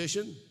that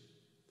position,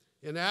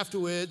 and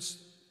afterwards,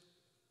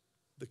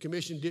 The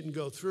commission didn't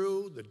go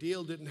through, the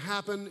deal didn't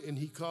happen, and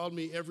he called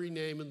me every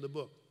name in the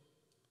book.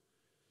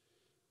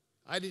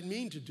 I didn't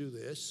mean to do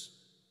this,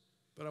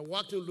 but I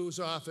walked into his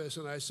office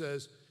and I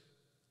says,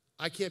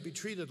 I can't be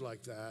treated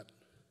like that.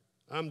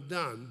 I'm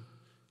done.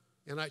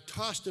 And I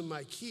tossed him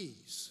my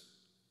keys.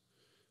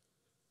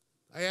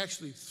 I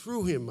actually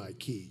threw him my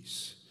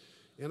keys.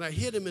 And I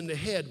hit him in the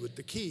head with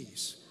the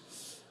keys.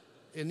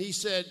 And he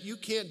said, you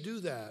can't do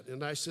that.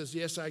 And I says,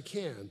 yes, I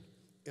can.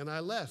 And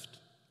I left.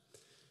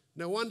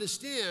 Now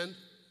understand,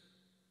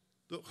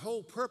 the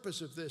whole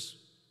purpose of this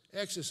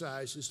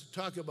exercise is to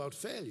talk about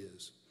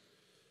failures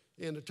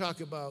and to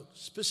talk about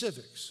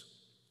specifics.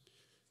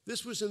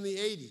 This was in the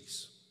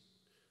 80s,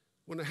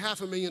 when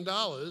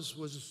 $500,000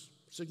 was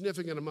a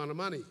significant amount of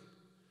money.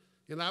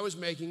 And I was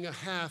making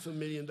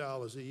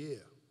 $500,000 a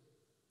year.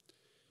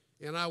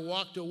 And I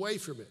walked away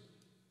from it.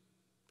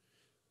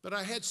 But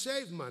I had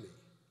saved money.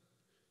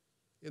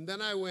 And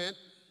then I went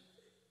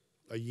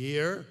a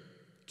year,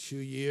 2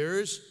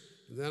 years,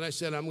 and then I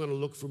said, I'm going to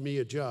look for me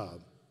a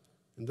job.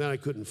 And then I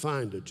couldn't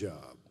find a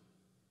job.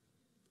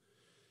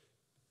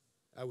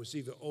 I was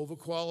either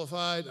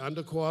overqualified,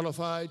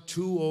 underqualified,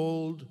 too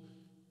old,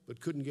 but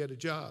couldn't get a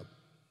job.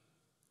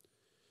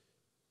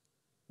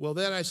 Well,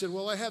 then I said,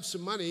 well, I have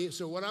some money,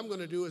 so what I'm going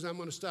to do is I'm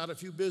going to start a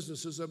few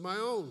businesses of my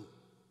own.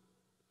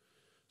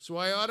 So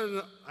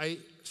I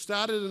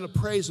started an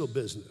appraisal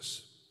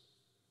business.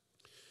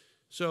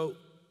 So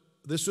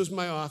this was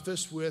my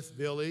office with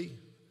Billy.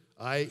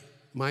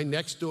 My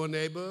next door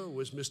neighbor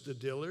was Mr.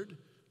 Dillard.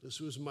 This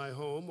was my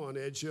home on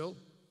Edge Hill.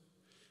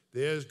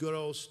 There's good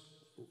old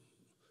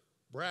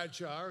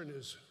Bradshaw and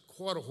his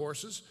quarter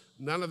horses.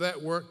 None of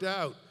that worked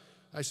out.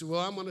 I said,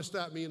 well, I'm going to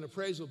start me an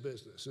appraisal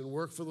business and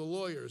work for the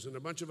lawyers and a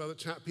bunch of other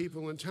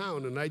people in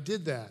town, and I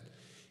did that.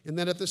 And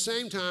then at the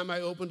same time, I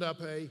opened up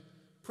a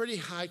pretty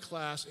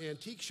high-class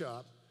antique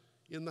shop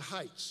in the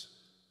Heights.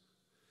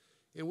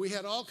 And we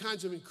had all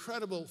kinds of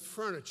incredible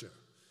furniture.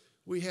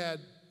 We had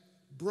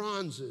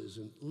bronzes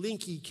and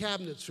Linky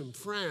cabinets from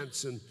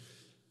France, and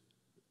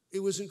it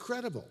was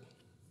incredible.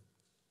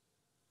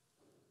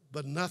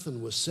 But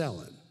nothing was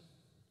selling.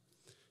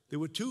 There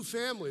were two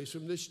families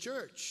from this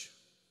church,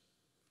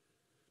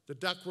 the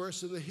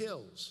Duckworths and the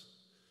Hills,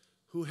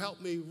 who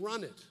helped me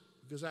run it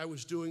because I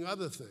was doing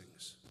other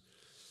things.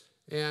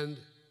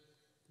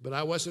 But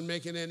I wasn't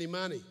making any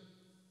money.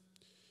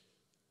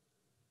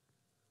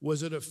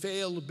 Was it a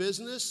failed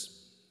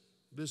business?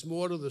 There's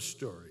more to the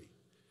story.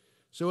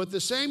 So at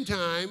the same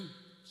time,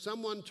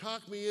 someone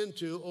talked me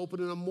into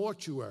opening a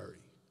mortuary.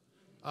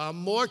 A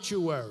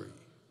mortuary.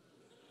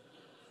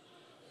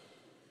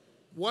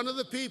 One of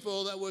the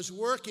people that was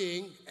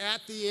working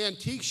at the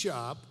antique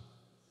shop,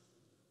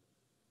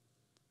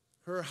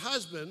 her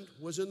husband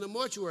was in the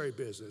mortuary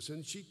business,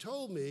 and she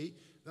told me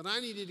that I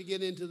needed to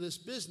get into this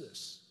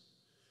business.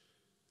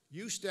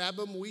 You stab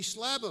them, we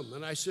slab them.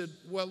 And I said,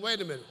 well, wait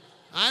a minute.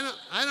 I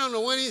don't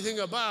know anything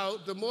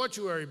about the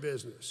mortuary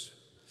business,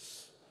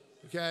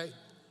 okay?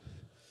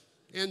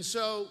 And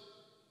so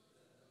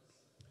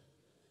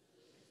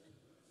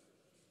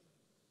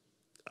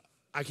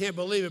I can't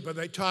believe it, but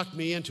they talked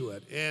me into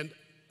it. And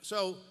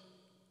so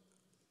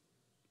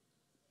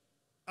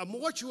a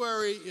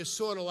mortuary is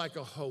sort of like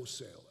a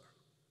wholesaler.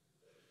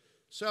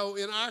 So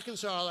in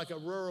Arkansas, like a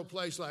rural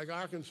place like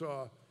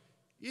Arkansas,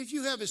 if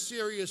you have a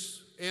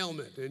serious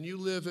ailment and you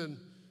live in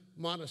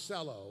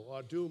Monticello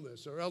or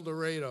Dumas or El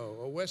Dorado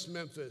or West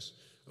Memphis,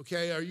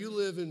 okay, or you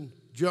live in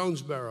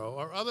Jonesboro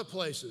or other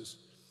places,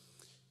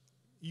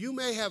 you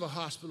may have a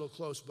hospital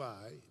close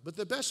by, but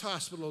the best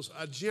hospitals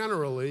are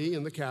generally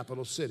in the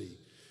capital city.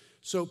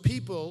 So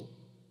people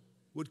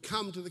would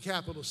come to the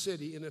capital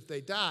city, and if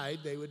they died,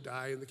 they would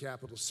die in the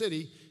capital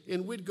city,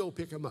 and we'd go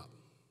pick them up.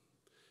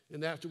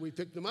 And after we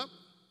picked them up,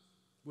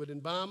 we'd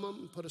embalm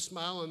them, put a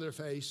smile on their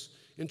face,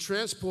 and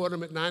transport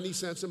them at 90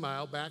 cents a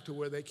mile back to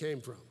where they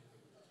came from.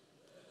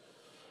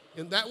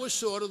 And that was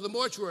sort of the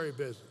mortuary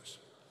business.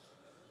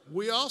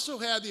 We also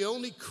had the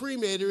only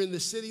cremator in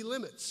the city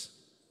limits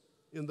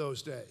in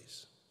those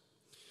days.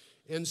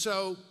 And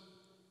so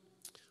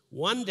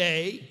one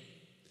day,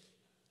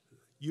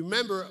 you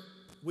remember,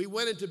 we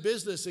went into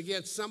business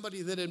against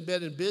somebody that had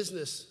been in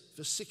business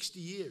for 60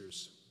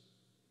 years.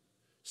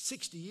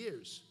 60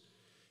 years.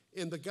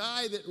 And the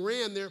guy that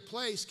ran their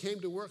place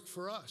came to work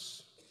for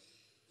us.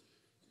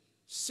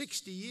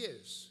 60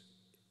 years.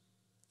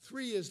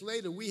 3 years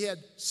later, we had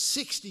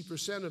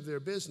 60% of their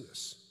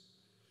business.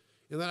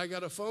 And then I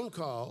got a phone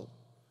call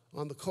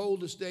on the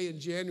coldest day in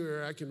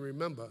January I can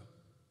remember.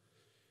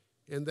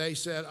 And they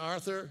said,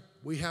 Arthur,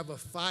 we have a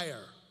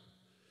fire.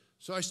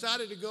 So I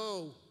started to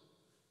go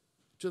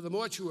to the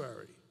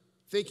mortuary,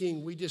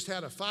 thinking we just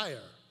had a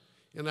fire.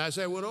 And as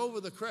I went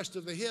over the crest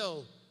of the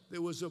hill,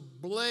 there was a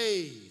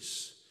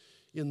blaze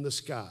in the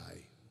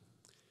sky.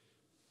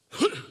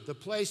 The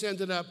place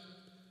ended up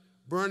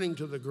burning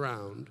to the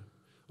ground.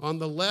 On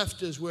the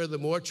left is where the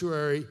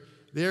mortuary,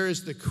 there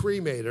is the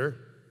cremator.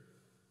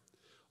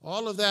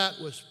 All of that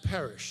was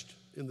perished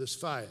in this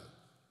fire.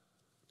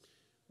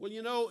 Well,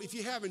 you know, if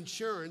you have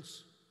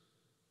insurance,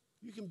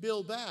 you can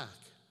build back.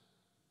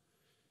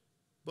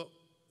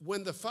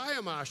 when the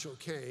fire marshal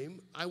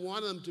came, I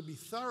wanted them to be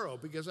thorough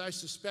because I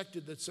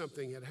suspected that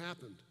something had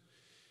happened.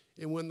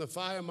 And when the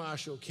fire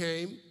marshal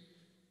came,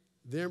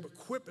 their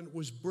equipment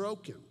was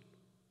broken.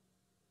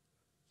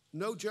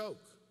 No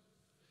joke.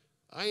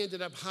 I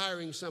ended up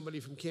hiring somebody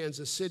from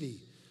Kansas City,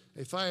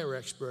 a fire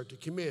expert, to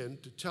come in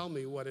to tell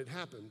me what had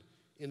happened,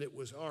 and it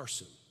was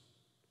arson.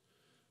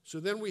 So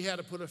then we had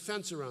to put a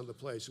fence around the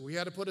place. We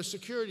had to put a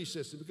security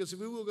system because if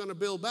we were going to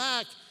build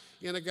back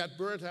and it got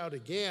burnt out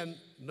again,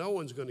 no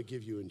one's going to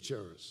give you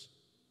insurance.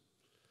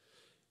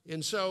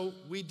 And so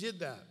we did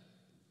that.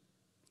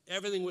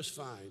 Everything was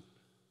fine.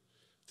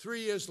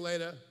 3 years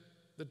later,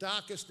 the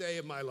darkest day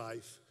of my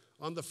life,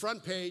 on the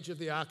front page of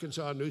the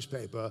Arkansas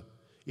newspaper,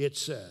 it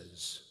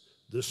says,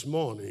 "This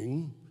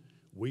morning,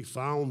 we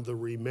found the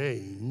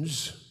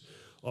remains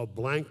of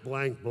blank,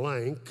 blank,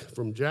 blank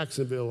from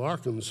Jacksonville,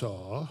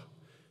 Arkansas,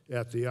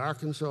 at the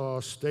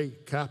Arkansas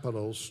State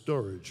Capitol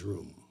storage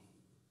room.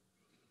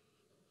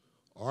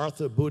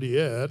 Arthur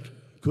Boutiette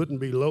couldn't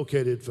be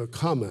located for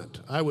comment."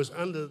 I was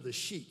under the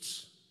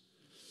sheets.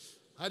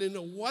 I didn't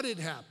know what had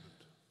happened.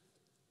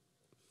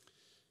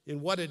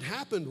 And what had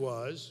happened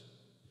was,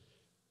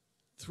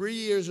 3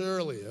 years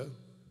earlier,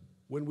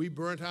 when we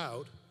burnt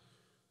out,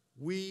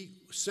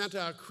 we sent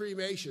our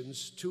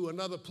cremations to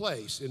another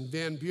place in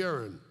Van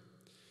Buren.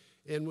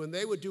 And when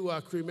they would do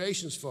our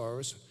cremations for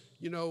us,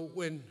 you know,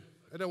 when,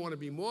 I don't want to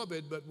be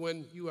morbid, but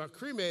when you are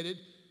cremated,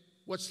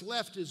 what's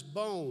left is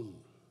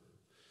bone.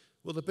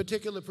 Well, the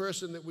particular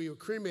person that we were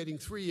cremating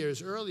 3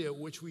 years earlier,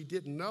 which we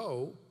didn't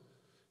know,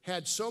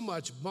 had so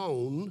much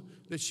bone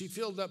that she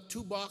filled up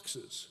 2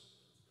 boxes.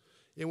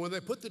 And when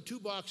they put the 2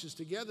 boxes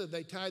together,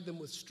 they tied them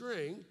with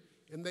string,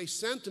 and they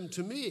sent them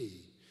to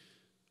me.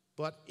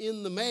 But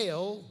in the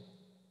mail,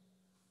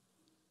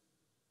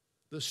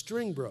 the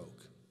string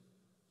broke.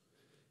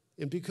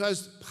 And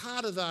because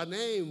part of our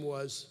name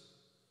was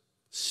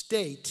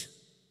state,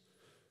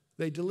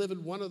 they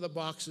delivered one of the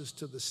boxes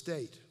to the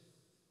state.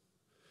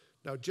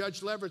 Now,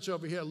 Judge Leverett's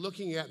over here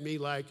looking at me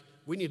like,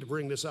 we need to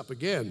bring this up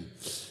again.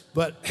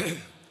 But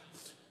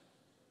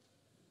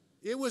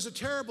it was a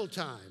terrible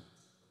time.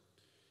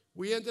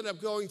 We ended up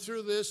going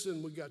through this,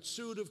 and we got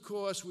sued, of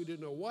course. We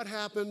didn't know what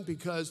happened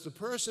because the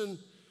person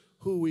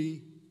who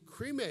we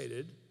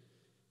cremated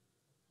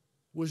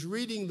was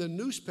reading the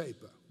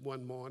newspaper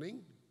one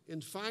morning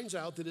and finds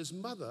out that his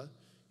mother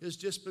has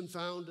just been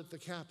found at the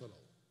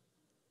Capitol.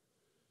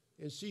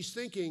 And she's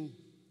thinking,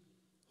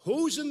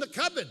 who's in the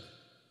cupboard?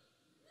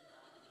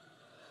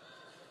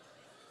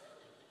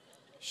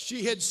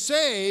 She had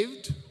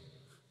saved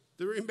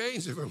the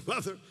remains of her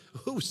mother,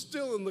 who was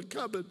still in the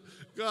cupboard.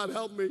 God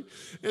help me.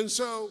 And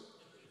so,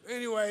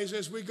 anyways,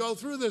 as we go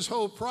through this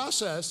whole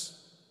process,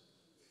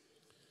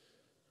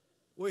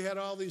 we had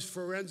all these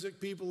forensic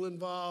people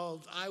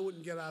involved. I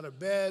wouldn't get out of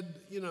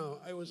bed. You know,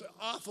 it was an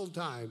awful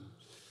time.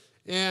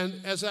 And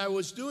as I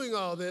was doing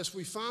all this,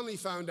 we finally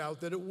found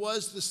out that it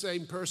was the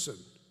same person.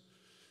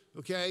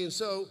 Okay, and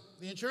so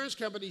the insurance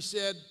company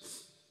said,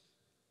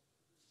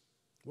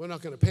 we're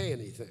not going to pay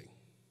anything.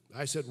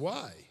 I said,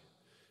 why?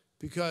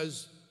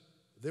 Because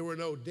there were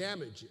no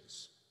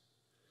damages.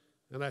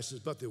 And I said,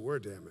 but there were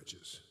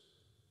damages.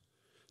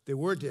 There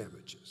were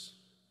damages.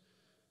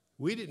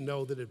 We didn't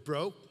know that it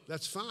broke.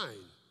 That's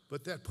fine.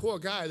 But that poor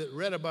guy that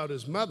read about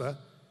his mother,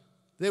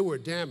 there were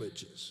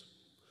damages.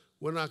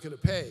 We're not going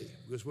to pay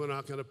because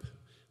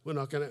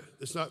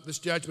this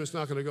judgment's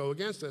not going to go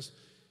against us.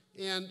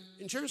 And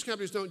insurance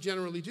companies don't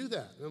generally do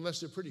that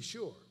unless they're pretty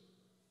sure.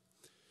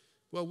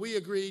 Well, we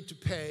agreed to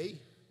pay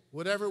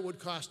whatever it would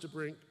cost to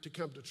bring it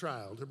to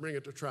trial.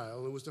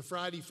 And it was the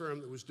Friday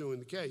firm that was doing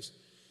the case.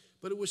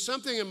 But it was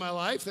something in my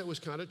life that was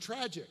kind of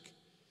tragic.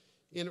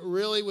 And it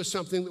really was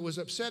something that was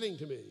upsetting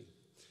to me.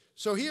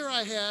 So here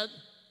I had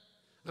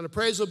an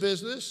appraisal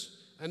business,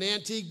 an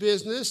antique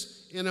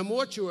business, and a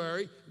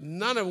mortuary,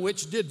 none of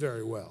which did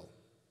very well.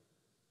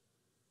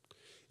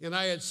 And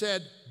I had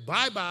said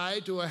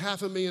bye-bye to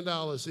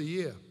 $500,000 a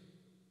year.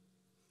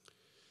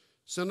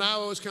 So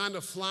now I was kind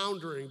of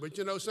floundering. But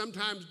you know,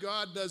 sometimes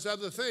God does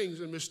other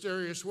things in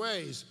mysterious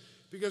ways.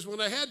 Because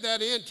when I had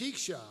that antique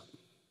shop,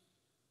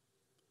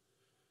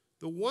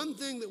 the one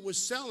thing that was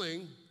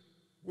selling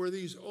were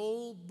these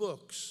old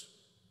books.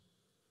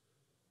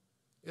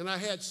 And I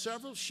had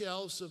several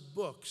shelves of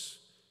books,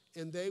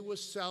 and they were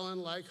selling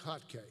like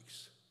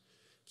hotcakes.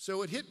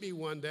 So it hit me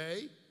one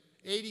day,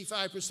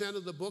 85%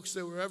 of the books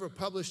that were ever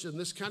published in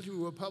this country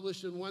were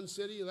published in one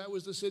city, and that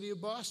was the city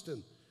of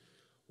Boston.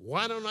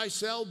 Why don't I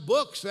sell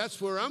books? That's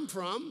where I'm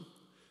from.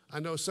 I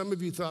know some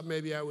of you thought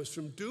maybe I was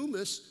from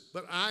Dumas,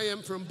 but I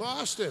am from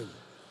Boston.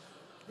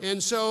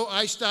 And so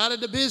I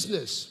started a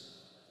business.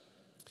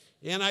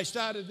 And I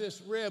started this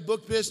rare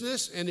book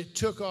business, and it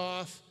took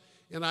off,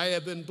 and I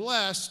have been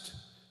blessed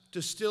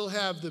to still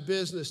have the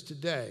business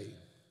today.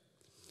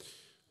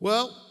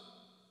 Well,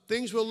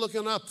 things were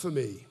looking up for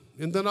me.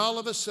 And then all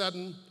of a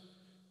sudden,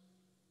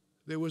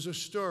 there was a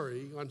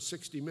story on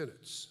 60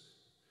 Minutes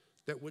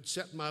that would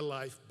set my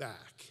life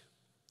back.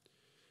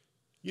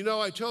 You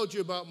know, I told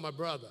you about my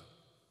brother.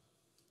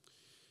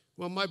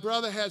 Well, my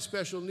brother had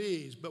special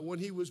needs, but when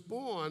he was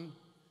born,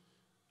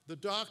 the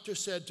doctor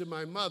said to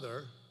my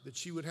mother that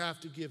she would have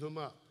to give him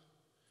up.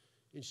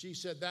 And she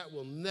said, that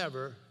will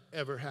never,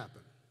 ever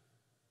happen.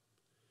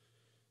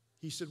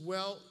 He said,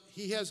 well,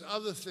 he has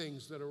other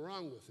things that are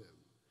wrong with him.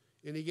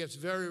 And he gets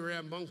very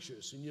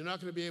rambunctious, and you're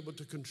not going to be able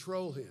to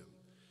control him.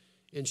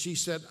 And she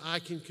said, I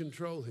can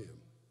control him.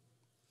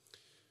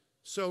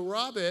 So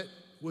Robert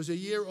was a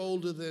year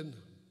older than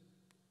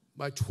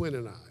my twin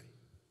and I.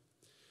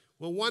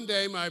 Well, one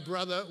day my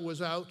brother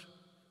was out.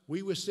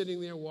 We were sitting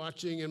there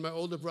watching, and my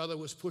older brother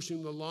was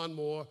pushing the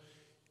lawnmower.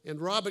 And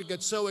Robert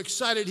got so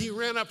excited, he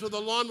ran up to the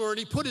lawnmower, and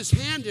he put his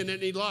hand in it,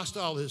 and he lost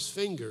all his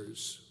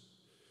fingers.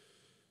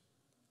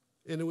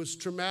 And it was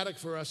traumatic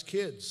for us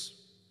kids.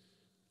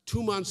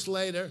 2 months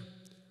later,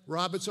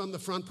 Robert's on the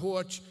front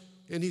porch,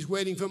 and he's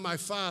waiting for my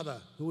father,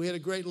 who he had a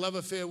great love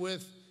affair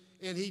with.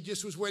 And he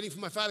just was waiting for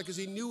my father because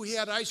he knew he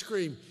had ice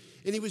cream.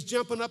 And he was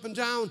jumping up and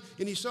down,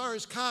 and he saw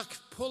his car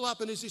pull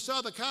up. And as he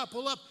saw the car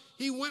pull up,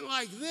 he went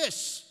like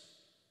this.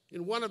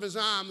 And one of his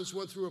arms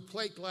went through a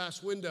plate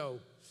glass window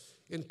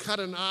and cut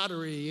an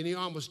artery, and he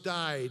almost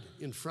died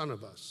in front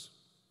of us.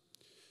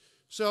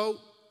 So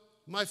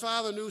my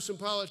father knew some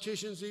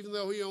politicians, even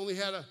though he only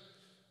had a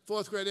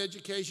fourth grade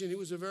education. He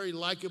was a very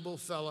likable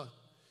fella.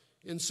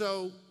 And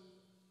so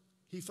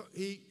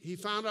he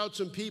found out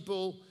some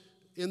people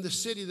in the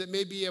city that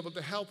may be able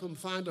to help him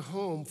find a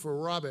home for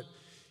Robert.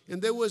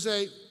 And there was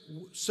a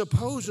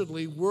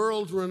supposedly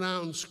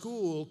world-renowned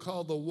school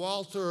called the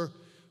Walter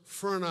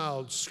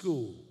Fernald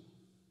School.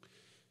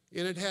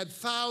 And it had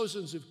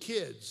thousands of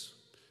kids,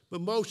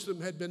 but most of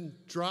them had been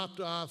dropped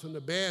off and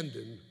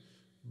abandoned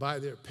by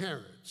their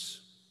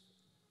parents.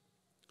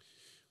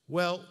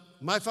 Well,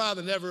 my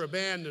father never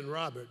abandoned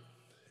Robert.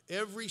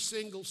 Every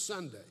single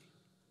Sunday,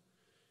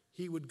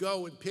 he would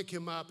go and pick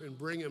him up and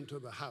bring him to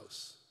the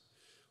house.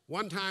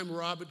 One time,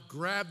 Robert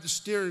grabbed the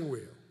steering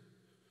wheel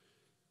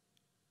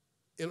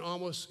and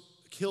almost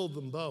killed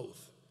them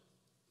both.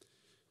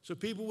 So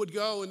people would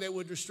go and they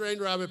would restrain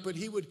Robert, but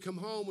he would come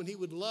home and he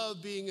would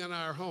love being in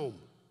our home.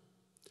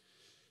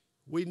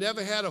 We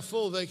never had a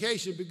full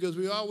vacation because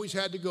we always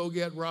had to go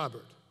get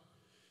Robert.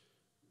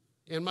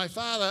 And my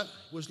father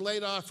was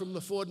laid off from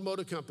the Ford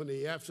Motor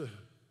Company after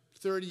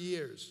 30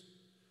 years.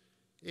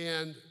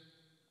 And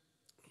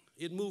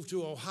it moved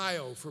to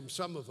Ohio from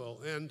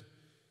Somerville. And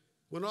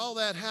when all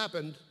that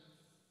happened,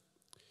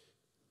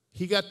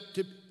 he got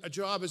a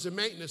job as a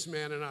maintenance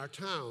man in our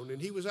town.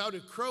 And he was out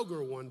at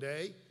Kroger one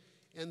day,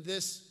 and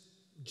this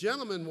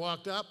gentleman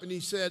walked up and he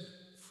said,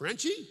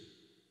 Frenchie?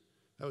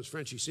 That was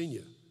Frenchie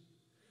Sr.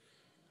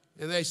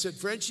 And they said,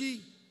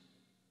 Frenchie?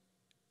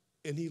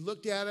 And he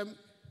looked at him.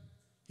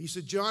 He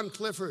said, John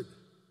Clifford.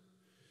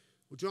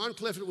 Well, John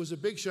Clifford was a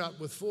big shot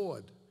with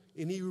Ford,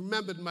 and he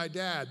remembered my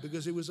dad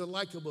because he was a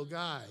likable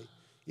guy.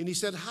 And he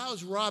said,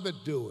 how's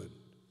Robert doing?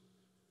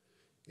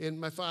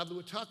 And my father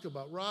would talk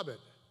about Robert.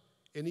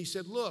 And he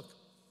said, look,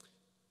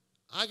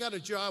 I got a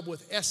job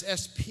with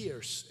S.S.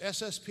 Pierce.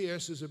 S.S.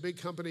 Pierce is a big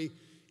company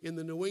in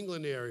the New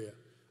England area,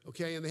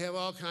 okay? And they have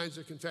all kinds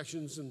of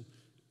confections and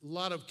a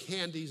lot of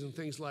candies and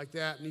things like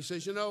that. And he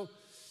says, you know,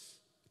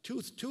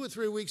 two or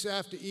 3 weeks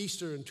after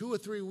Easter and 2 or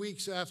 3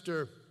 weeks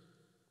after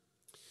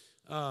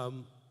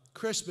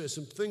Christmas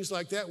and things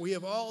like that, we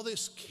have all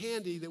this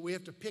candy that we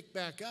have to pick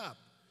back up.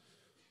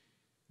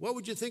 What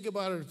would you think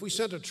about it if we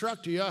sent a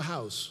truck to your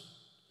house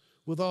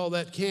with all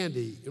that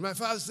candy? And my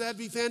father said, that'd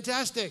be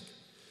fantastic.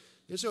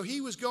 And so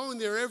he was going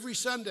there every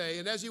Sunday,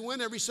 and as he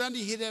went every Sunday,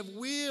 he'd have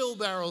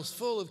wheelbarrows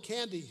full of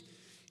candy.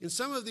 And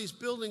some of these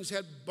buildings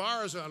had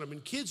bars on them,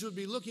 and kids would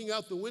be looking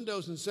out the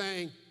windows and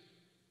saying,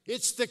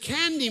 it's the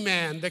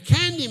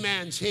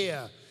Candyman's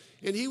here.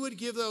 And he would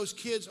give those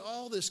kids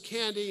all this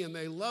candy, and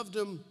they loved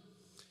him.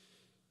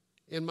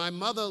 And my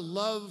mother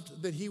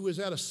loved that he was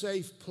at a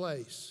safe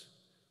place,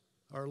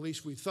 or at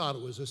least we thought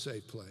it was a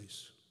safe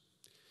place.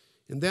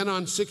 And then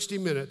on 60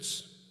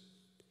 Minutes,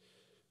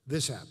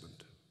 this happened.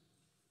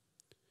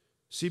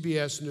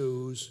 CBS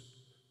News,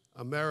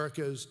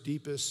 America's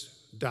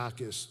deepest,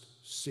 darkest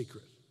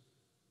secret.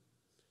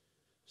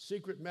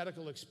 Secret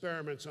medical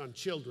experiments on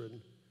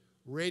children,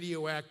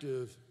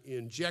 radioactive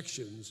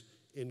injections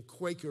in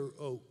Quaker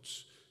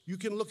oats. You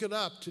can look it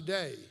up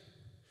today.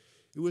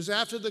 It was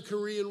after the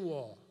Korean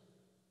War.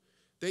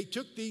 They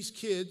took these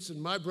kids,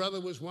 and my brother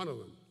was one of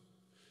them,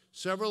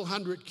 several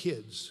hundred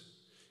kids,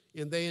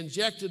 and they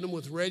injected them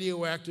with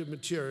radioactive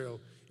material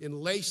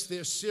and laced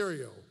their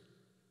cereal.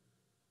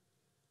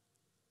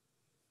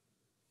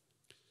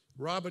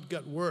 Robert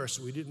got worse.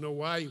 We didn't know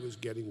why he was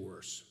getting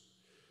worse.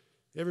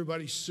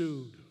 Everybody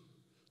sued.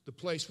 The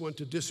place went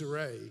to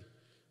disarray.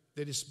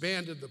 They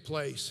disbanded the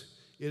place.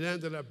 It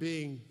ended up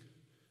being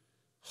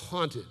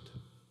haunted.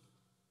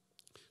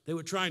 They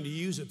were trying to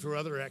use it for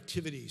other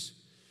activities,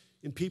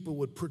 and people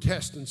would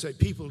protest and say,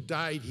 people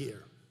died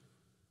here.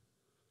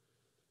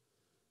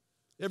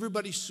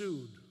 Everybody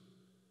sued,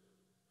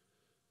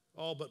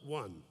 all but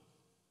one,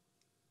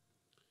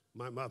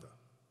 my mother.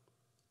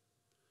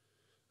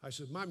 I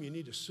said, Mom, you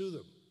need to sue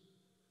them.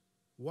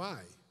 Why?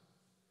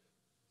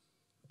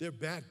 They're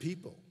bad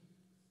people.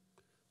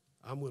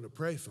 I'm going to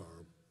pray for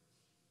them.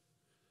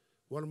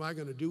 What am I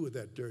going to do with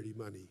that dirty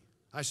money?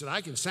 I said,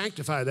 I can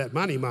sanctify that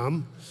money,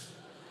 Mom.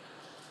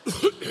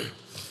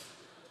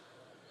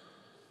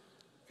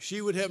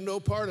 She would have no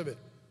part of it.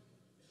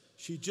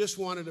 She just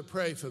wanted to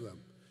pray for them,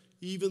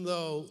 even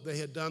though they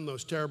had done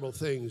those terrible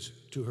things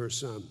to her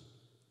son.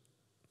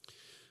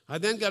 I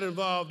then got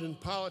involved in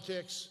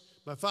politics.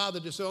 My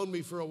father disowned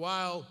me for a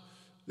while.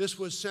 This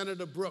was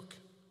Senator Brooke.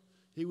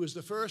 He was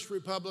the first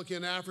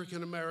Republican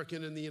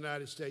African-American in the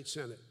United States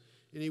Senate.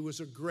 And he was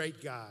a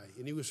great guy.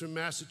 And he was from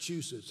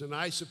Massachusetts. And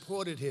I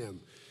supported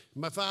him.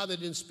 My father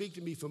didn't speak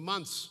to me for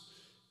months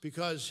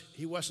because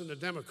he wasn't a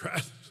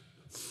Democrat.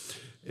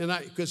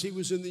 Because he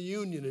was in the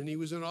Union and he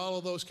was in all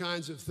of those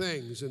kinds of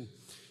things. And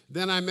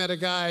then I met a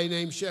guy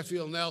named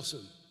Sheffield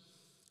Nelson,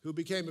 who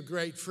became a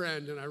great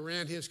friend, and I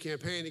ran his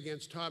campaign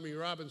against Tommy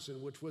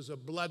Robinson, which was a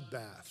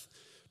bloodbath.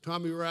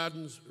 Tommy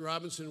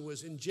Robinson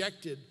was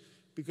injected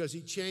because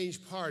he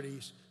changed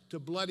parties to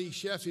bloody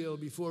Sheffield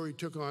before he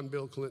took on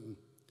Bill Clinton.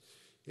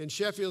 And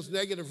Sheffield's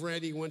negative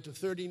rating went to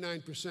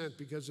 39%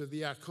 because of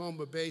the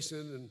Acoma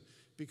Basin and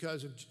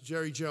because of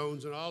Jerry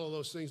Jones and all of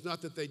those things.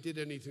 Not that they did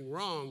anything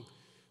wrong,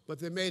 but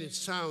they made it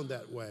sound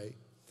that way.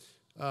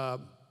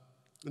 And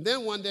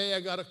then one day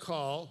I got a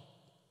call,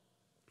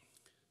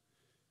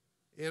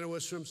 and it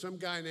was from some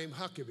guy named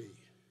Huckabee.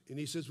 And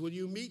he says, will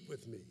you meet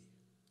with me?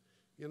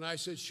 And I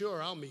said,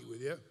 sure, I'll meet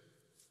with you.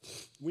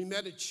 We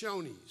met at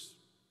Shoney's.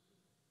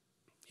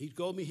 He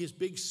told me his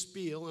big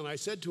spiel, and I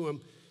said to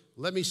him,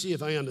 let me see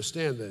if I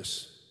understand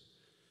this.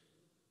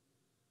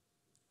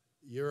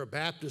 You're a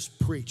Baptist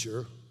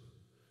preacher.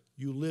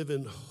 You live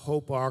in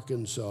Hope,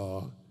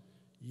 Arkansas.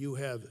 You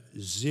have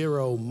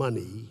zero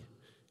money,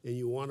 and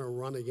you want to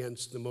run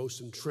against the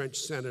most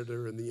entrenched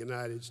senator in the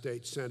United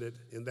States Senate,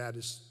 and that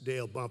is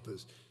Dale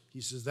Bumpers.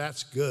 He says,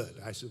 that's good.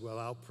 I said, well,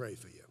 I'll pray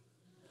for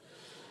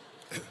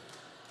you.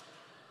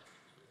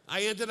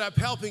 I ended up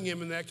helping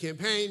him in that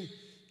campaign,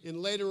 and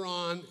later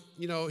on,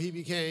 he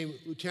became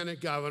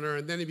lieutenant governor,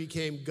 and then he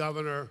became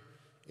governor,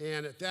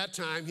 and at that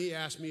time, he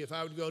asked me if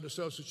I would go to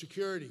Social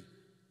Security,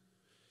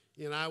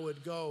 and I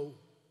would go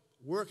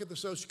work at the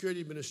Social Security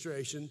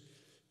Administration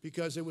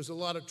because there was a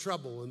lot of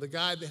trouble, and the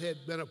guy that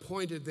had been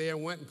appointed there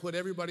went and put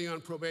everybody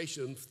on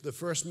probation the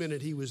first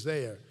minute he was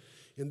there.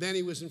 And then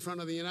he was in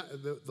front of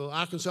the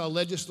Arkansas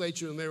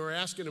legislature, and they were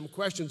asking him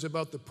questions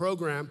about the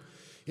program,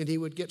 and he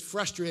would get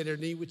frustrated,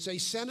 and he would say,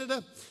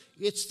 Senator,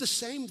 it's the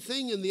same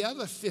thing in the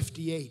other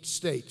 58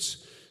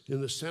 states.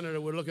 And the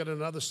senator would look at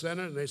another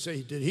senator, and they'd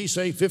say, did he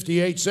say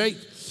 58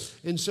 states?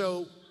 And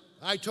so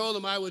I told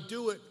him I would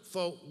do it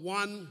for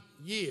 1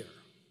 year.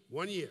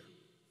 1 year.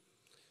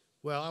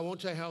 Well, I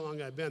won't tell you how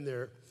long I've been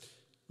there.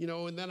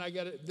 And then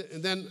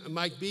and then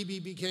Mike Beebe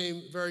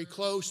became very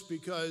close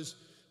because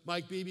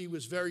Mike Beebe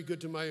was very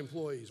good to my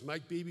employees.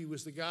 Mike Beebe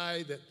was the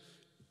guy that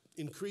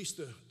increased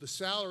the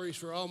salaries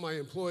for all my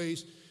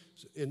employees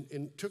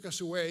and took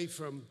us away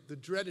from the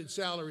dreaded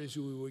salaries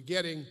we were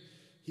getting.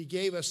 He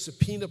gave us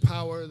subpoena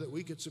power that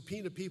we could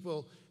subpoena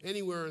people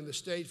anywhere in the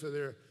state for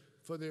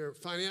their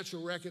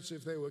financial records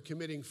if they were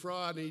committing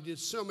fraud, and he did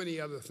so many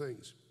other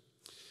things.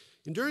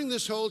 And during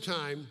this whole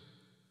time,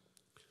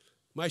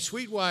 my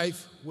sweet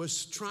wife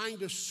was trying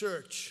to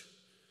search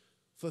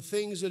for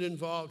things that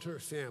involved her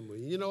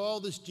family. All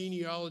this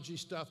genealogy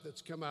stuff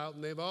that's come out,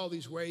 and they have all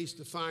these ways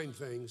to find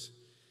things.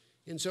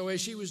 And so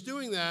as she was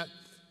doing that,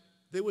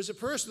 there was a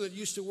person that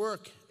used to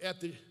work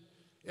at the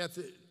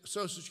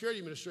Social Security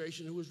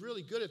Administration who was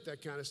really good at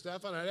that kind of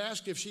stuff, and I'd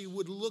asked if she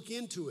would look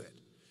into it.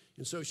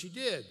 And so she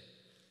did.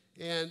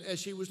 And as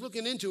she was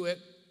looking into it,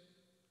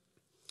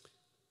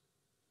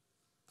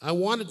 I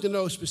wanted to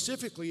know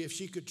specifically if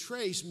she could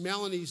trace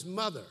Melanie's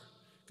mother,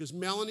 because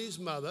Melanie's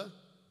mother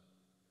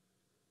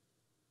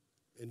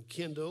and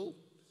Kendall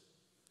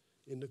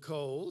and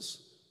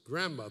Nicole's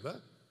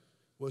grandmother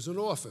was an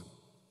orphan.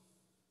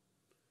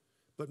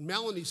 But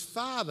Melanie's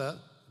father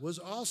was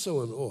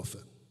also an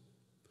orphan.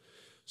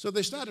 So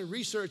they started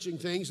researching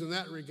things in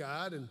that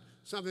regard, and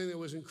something that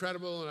was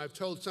incredible, and I've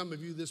told some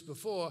of you this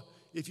before,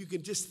 if you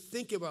can just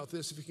think about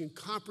this, if you can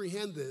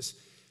comprehend this,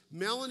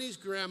 Melanie's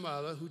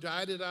grandmother, who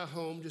died at our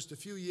home just a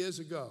few years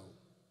ago,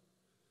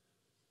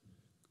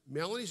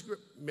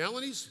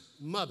 Melanie's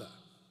mother,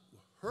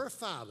 her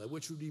father,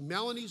 which would be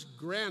Melanie's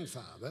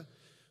grandfather,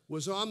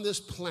 was on this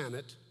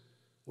planet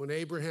when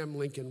Abraham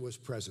Lincoln was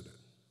president.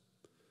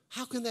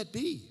 How can that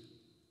be?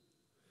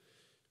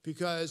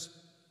 Because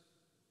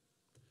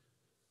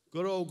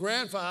good old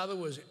grandfather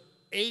was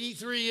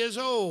 83 years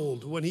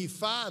old when he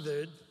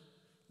fathered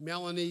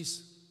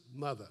Melanie's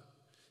mother.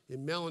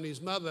 And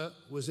Melanie's mother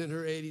was in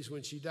her 80s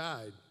when she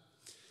died.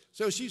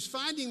 So she's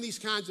finding these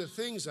kinds of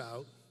things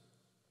out.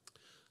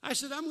 I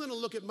said, I'm going to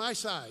look at my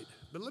side,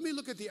 but let me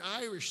look at the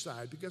Irish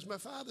side, because my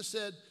father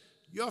said,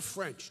 you're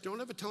French. Don't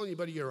ever tell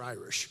anybody you're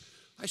Irish.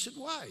 I said,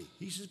 why?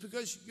 He says,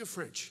 because you're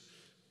French.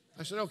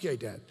 I said, okay,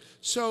 Dad.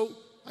 So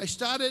I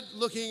started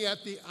looking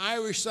at the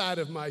Irish side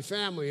of my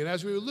family, and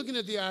as we were looking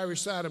at the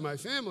Irish side of my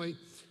family,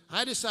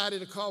 I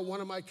decided to call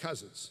one of my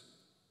cousins.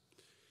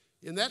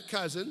 And that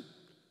cousin,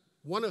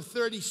 one of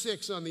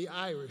 36 on the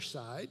Irish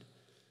side,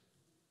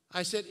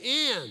 I said,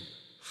 Ann,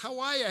 how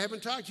are you? I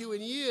haven't talked to you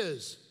in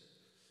years.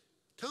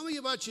 Tell me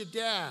about your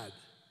dad.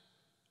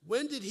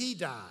 When did he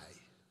die?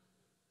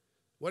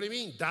 What do you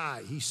mean,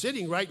 die? He's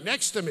sitting right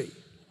next to me.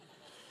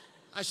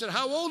 I said,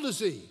 how old is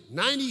he?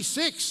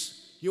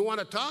 96. You want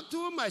to talk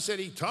to him? I said,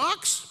 he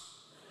talks?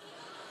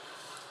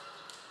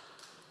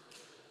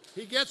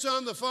 He gets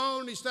on the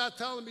phone, he starts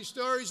telling me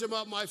stories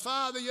about my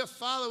father. Your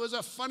father was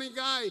a funny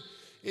guy,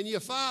 and your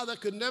father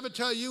could never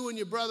tell you and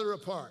your brother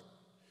apart.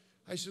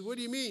 I said, what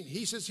do you mean?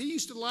 He says, he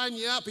used to line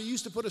you up. He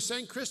used to put a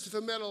St. Christopher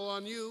medal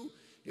on you,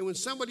 and when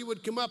somebody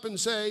would come up and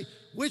say,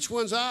 which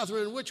one's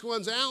Arthur and which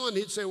one's Alan,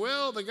 he'd say,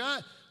 well,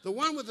 the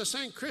one with the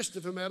St.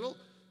 Christopher medal,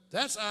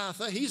 that's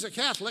Arthur. He's a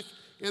Catholic,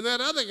 and that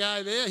other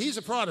guy there, he's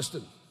a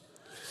Protestant.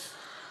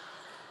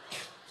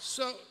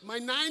 So my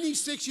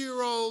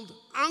 96-year-old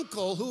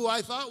uncle, who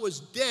I thought was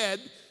dead,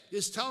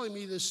 is telling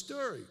me this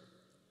story.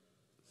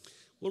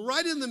 Well,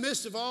 right in the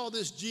midst of all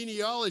this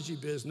genealogy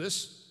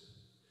business,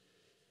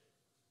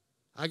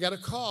 I got a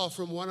call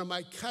from one of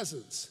my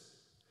cousins.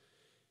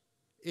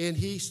 And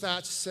he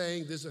starts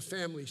saying, there's a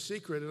family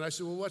secret. And I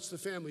said, well, what's the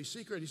family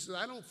secret? He said,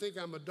 I don't think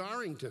I'm a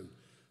Dorrington.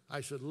 I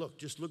said, look,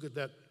 just look at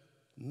that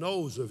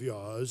nose of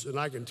yours, and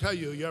I can tell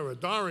you you're a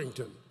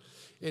Dorrington.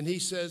 And he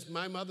says,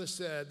 my mother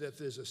said that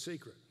there's a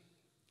secret.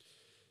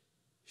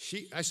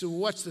 I said, well,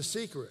 what's the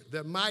secret?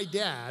 That my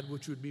dad,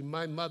 which would be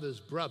my mother's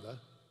brother,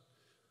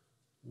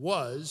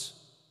 was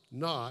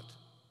not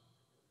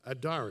a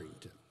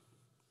Dorrington.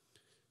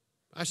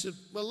 I said,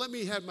 well, let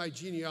me have my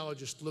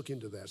genealogist look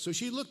into that. So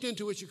she looked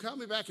into it. She called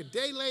me back a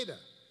day later.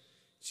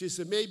 She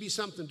said, maybe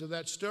something to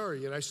that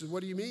story. And I said,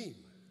 what do you mean?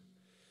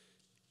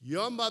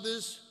 Your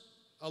mother's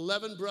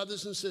 11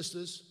 brothers and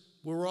sisters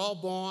were all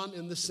born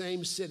in the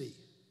same city,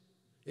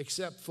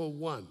 except for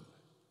one,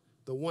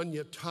 the one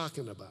you're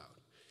talking about.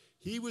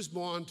 He was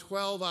born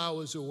 12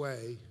 hours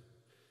away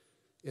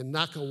in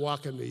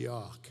Nakawaka, New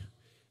York.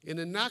 And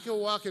in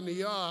Nakawaka, New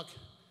York,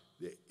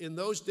 in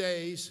those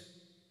days,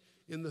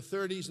 in the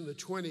 30s and the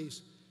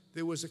 20s,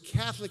 there was a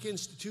Catholic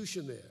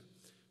institution there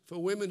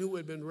for women who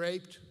had been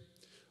raped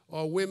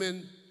or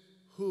women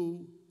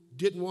who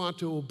didn't want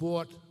to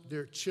abort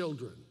their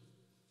children.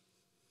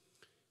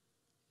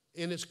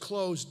 And it's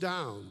closed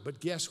down. But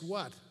guess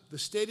what? The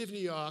state of New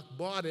York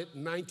bought it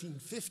in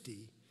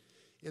 1950,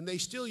 and they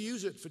still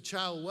use it for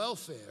child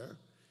welfare.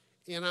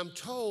 And I'm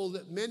told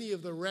that many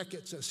of the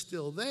records are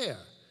still there.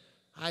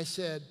 I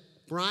said,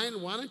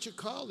 Brian, why don't you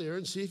call there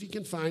and see if you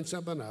can find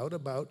something out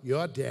about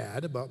your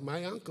dad, about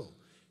my uncle?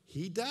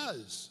 He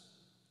does.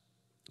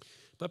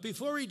 But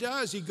before he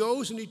does, he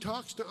goes and he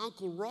talks to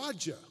Uncle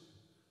Roger,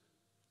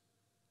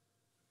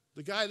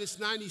 the guy that's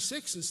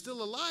 96 and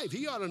still alive.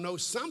 He ought to know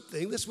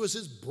something. This was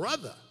his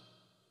brother.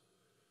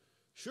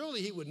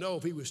 Surely he would know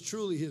if he was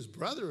truly his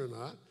brother or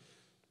not.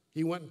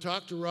 He went and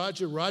talked to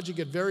Roger. Roger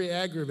got very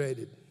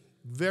aggravated,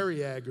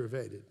 very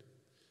aggravated.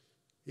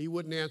 He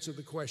wouldn't answer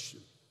the question.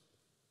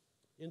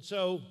 And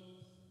so,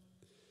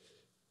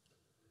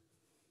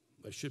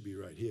 I should be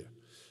right here.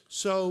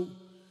 So,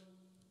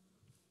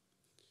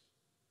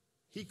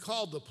 he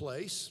called the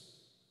place.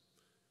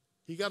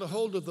 He got a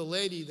hold of the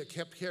lady that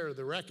kept care of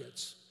the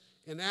records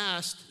and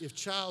asked if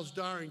Charles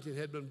Dorrington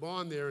had been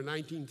born there in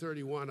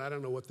 1931. I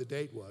don't know what the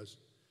date was.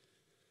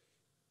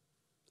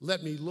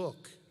 Let me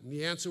look. And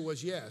the answer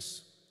was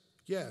yes.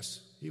 Yes,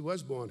 he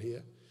was born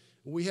here.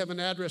 We have an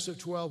address of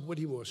 12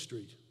 Whittemore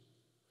Street.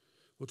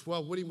 Well,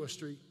 12 Whittemore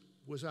Street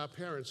was our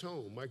parents'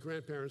 home, my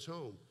grandparents'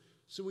 home.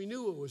 So we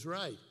knew it was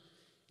right.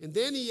 And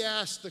then he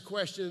asked the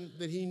question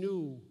that he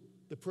knew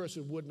the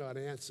person would not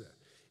answer.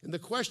 And the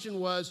question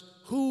was,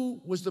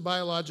 who was the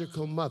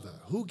biological mother?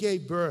 Who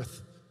gave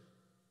birth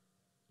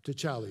to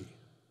Charlie?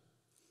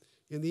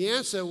 And the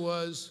answer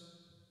was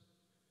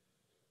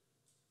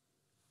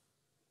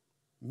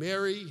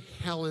Mary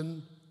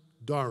Helen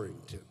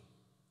Dorrington.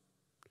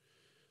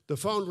 The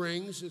phone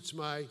rings, it's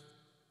my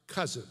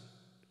cousin.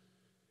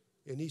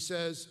 And he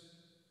says,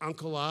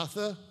 Uncle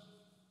Arthur,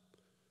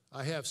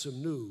 I have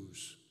some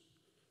news.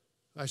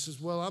 I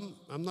says, well,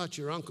 I'm not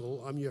your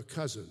uncle, I'm your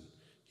cousin.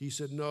 He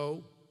said,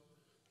 no,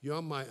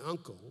 you're my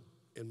uncle,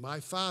 and my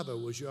father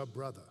was your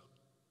brother.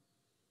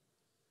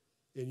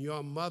 And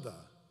your mother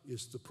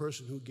is the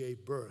person who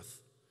gave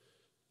birth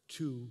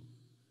to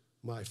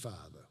my father.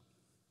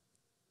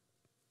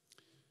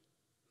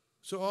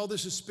 So all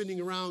this is spinning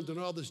around and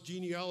all this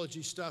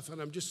genealogy stuff, and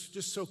I'm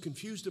just so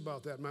confused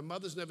about that. My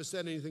mother's never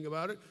said anything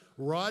about it.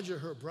 Roger,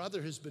 her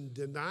brother, has been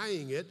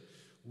denying it.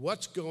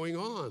 What's going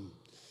on?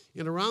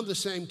 And around the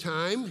same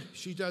time,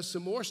 she does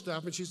some more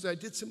stuff, and she said, I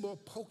did some more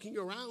poking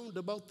around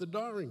about the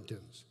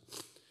Dorringtons.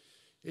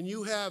 And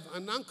you have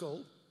an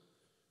uncle,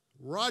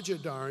 Roger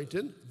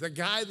Dorrington, the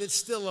guy that's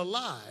still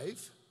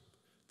alive,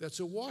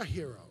 that's a war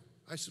hero.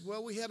 I said,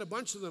 well, we had a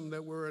bunch of them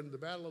that were in the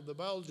Battle of the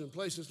Bulge and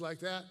places like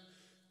that.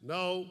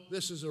 No,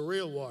 this is a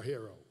real war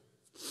hero.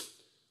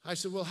 I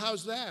said, well,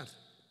 how's that?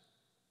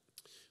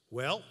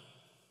 Well,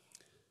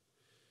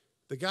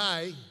 the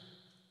guy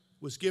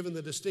was given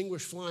the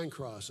Distinguished Flying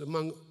Cross,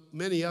 among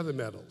many other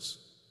medals.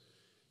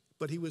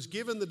 But he was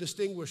given the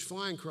Distinguished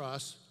Flying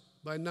Cross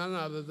by none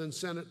other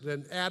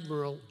than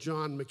Admiral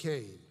John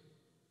McCain.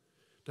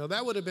 Now,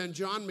 that would have been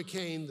John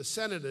McCain, the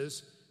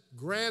senator's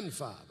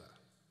grandfather.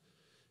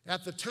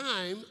 At the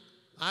time,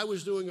 I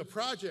was doing a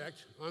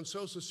project on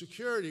Social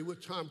Security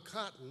with Tom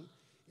Cotton,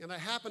 and I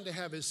happened to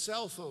have his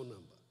cell phone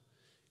number.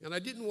 And I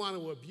didn't want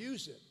to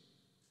abuse it,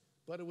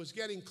 but it was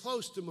getting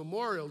close to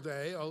Memorial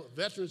Day, or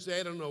Veterans Day,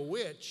 I don't know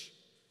which,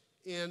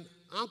 and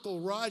Uncle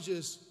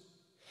Roger's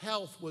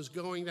health was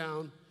going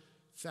down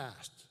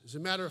fast. As a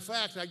matter of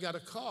fact, I got a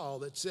call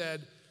that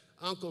said,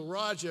 Uncle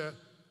Roger,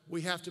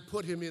 we have to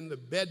put him in the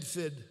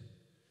Bedford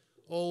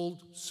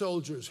Old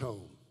Soldiers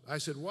Home. I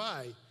said,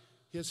 why?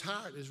 His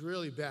heart is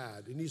really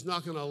bad, and he's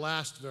not going to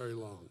last very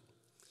long.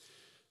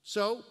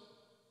 So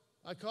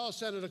I called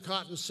Senator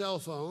Cotton's cell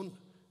phone.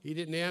 He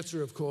didn't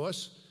answer, of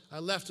course. I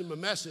left him a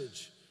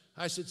message.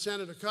 I said,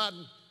 Senator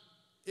Cotton,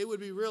 it would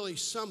be really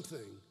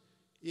something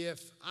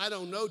if, I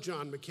don't know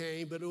John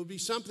McCain, but it would be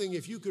something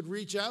if you could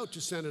reach out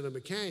to Senator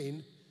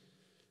McCain.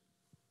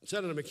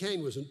 Senator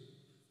McCain was in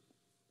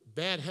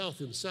bad health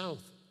himself.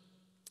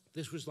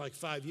 This was like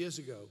 5 years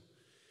ago.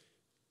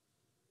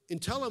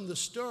 And tell him the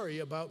story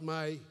about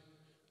my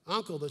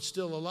uncle that's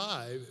still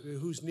alive,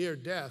 who's near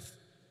death,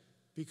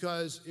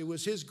 because it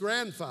was his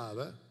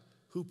grandfather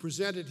who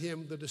presented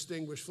him the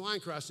Distinguished Flying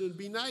Cross. It would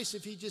be nice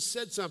if he just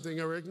said something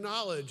or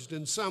acknowledged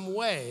in some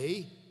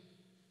way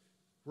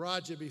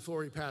Roger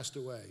before he passed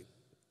away.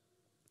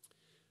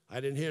 I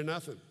didn't hear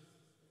nothing.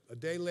 A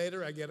day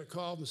later, I get a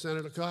call from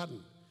Senator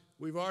Cotton.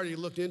 We've already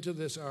looked into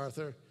this,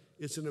 Arthur.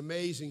 It's an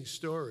amazing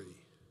story.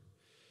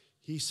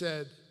 He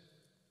said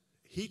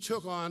he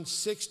took on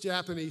 6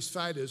 Japanese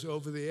fighters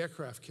over the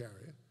aircraft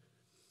carrier.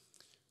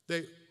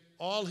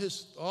 All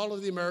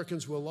of the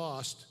Americans were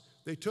lost.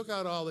 They took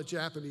out all the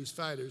Japanese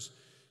fighters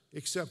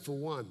except for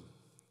one.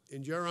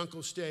 And your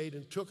uncle stayed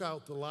and took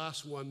out the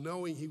last one,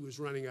 knowing he was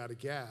running out of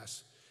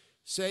gas,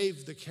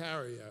 saved the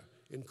carrier,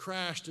 and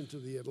crashed into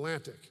the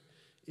Atlantic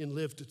and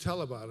lived to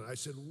tell about it. I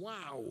said,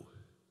 wow.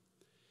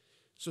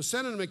 So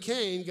Senator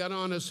McCain got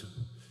on his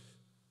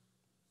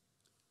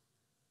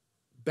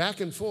back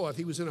and forth.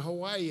 He was in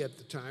Hawaii at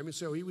the time, and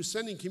so he was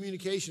sending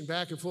communication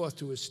back and forth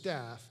to his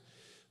staff.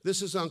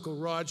 This is Uncle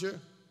Roger.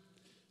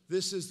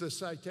 This is the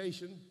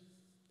citation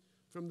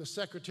from the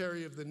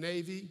Secretary of the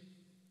Navy.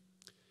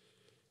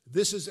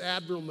 This is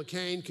Admiral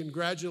McCain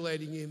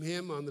congratulating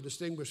him on the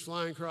Distinguished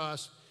Flying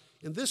Cross.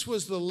 And this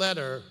was the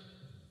letter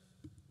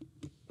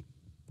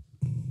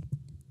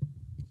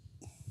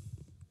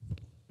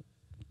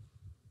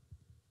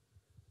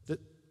that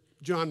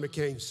John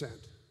McCain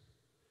sent.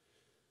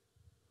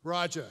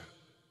 Roger,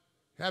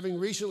 having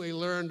recently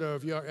learned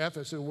of your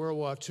efforts in World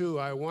War II,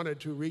 I wanted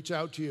to reach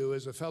out to you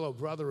as a fellow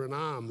brother in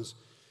arms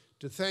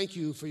to thank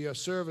you for your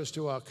service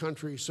to our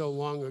country so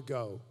long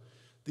ago.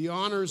 The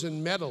honors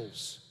and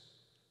medals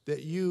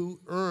that you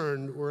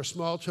earned were a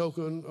small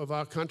token of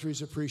our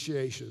country's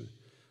appreciation.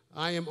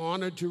 I am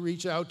honored to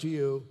reach out to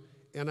you,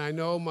 and I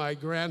know my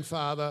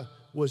grandfather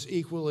was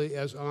equally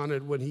as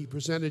honored when he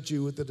presented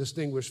you with the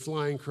Distinguished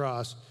Flying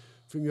Cross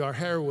from your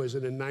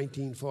heroism in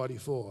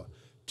 1944.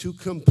 To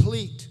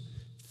complete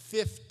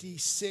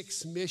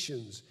 56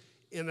 missions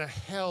in a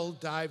hell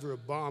diver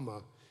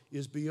bomber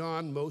is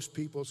beyond most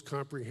people's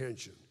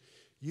comprehension.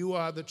 You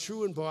are the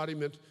true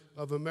embodiment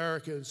of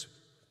America's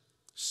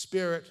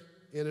spirit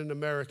and an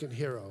American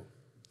hero.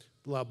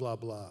 Blah, blah,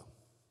 blah.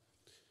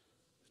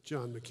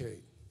 John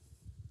McCain.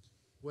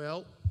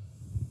 Well,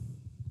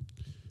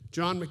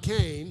 John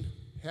McCain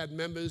had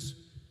members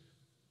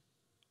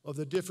of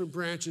the different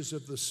branches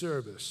of the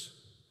service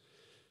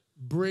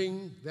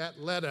bring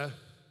that letter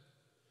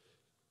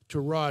to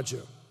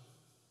Roger.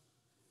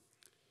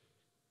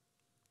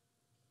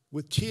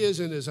 With tears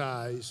in his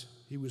eyes,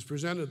 he was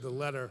presented the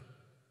letter,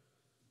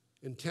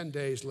 and 10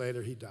 days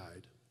later, he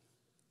died.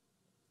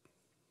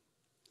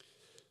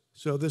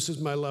 So this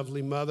is my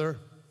lovely mother.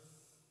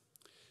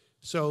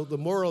 So the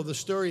moral of the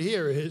story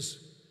here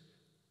is,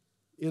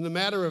 in the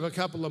matter of a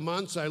couple of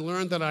months, I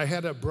learned that I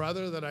had a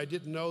brother that I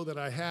didn't know that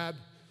I had,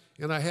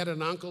 and I had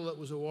an uncle that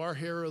was a war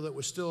hero that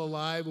was still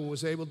alive and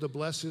was able to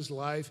bless his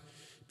life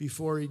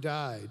before he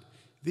died.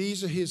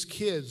 These are his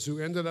kids who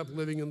ended up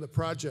living in the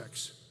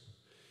projects.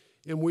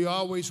 And we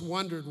always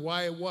wondered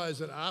why it was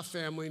that our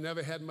family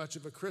never had much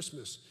of a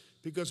Christmas,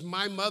 because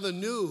my mother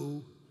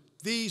knew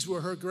these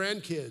were her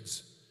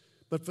grandkids,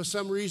 but for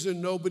some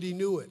reason nobody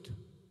knew it.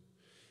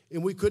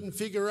 And we couldn't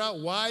figure out,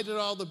 why did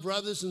all the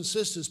brothers and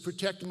sisters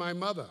protect my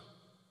mother?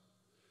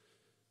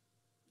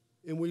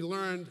 And we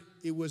learned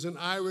it was an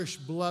Irish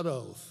blood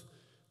oath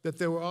that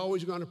they were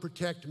always going to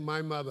protect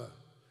my mother.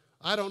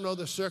 I don't know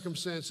the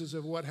circumstances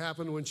of what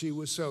happened when she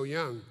was so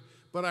young,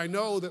 but I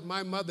know that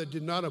my mother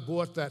did not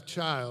abort that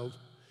child,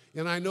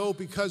 and I know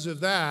because of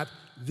that,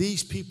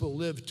 these people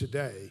live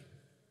today.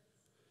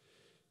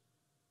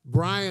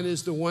 Brian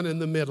is the one in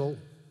the middle,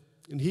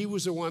 and he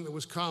was the one that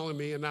was calling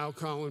me and now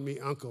calling me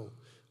uncle.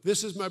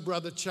 This is my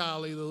brother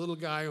Charlie, the little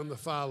guy on the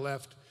far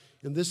left,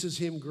 and this is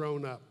him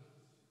grown up.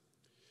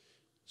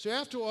 So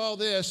after all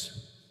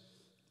this,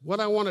 What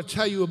I want to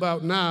tell you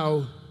about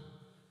now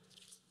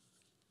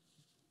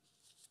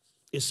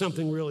is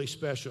something really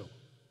special.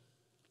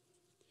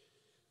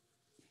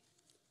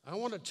 I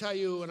want to tell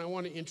you and I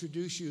want to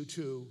introduce you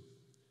to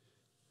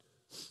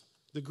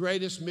the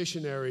greatest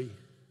missionary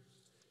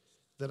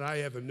that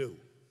I ever knew.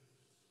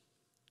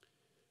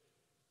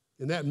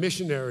 And that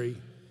missionary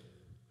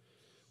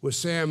was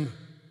Sam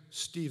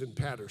Stephen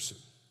Patterson.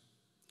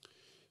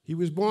 He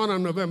was born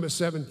on November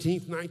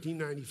 17th,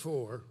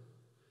 1994.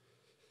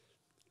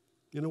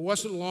 And it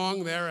wasn't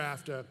long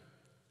thereafter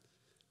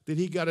that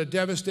he got a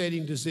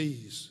devastating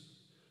disease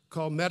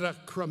called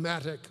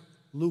metachromatic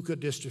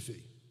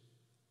leukodystrophy.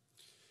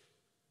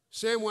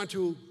 Sam went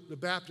to the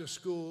Baptist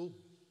school,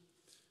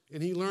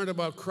 and he learned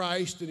about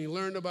Christ, and he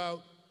learned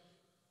about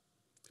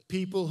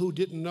people who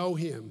didn't know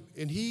him.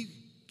 And he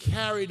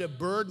carried a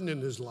burden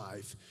in his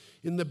life.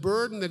 And the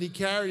burden that he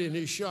carried in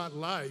his short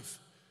life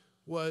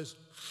was,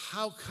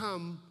 how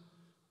come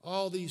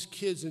all these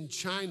kids in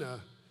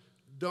China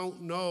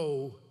don't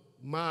know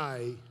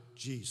my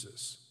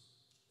Jesus?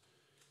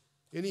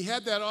 And he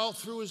had that all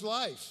through his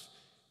life.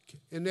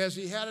 And as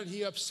he had it,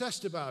 he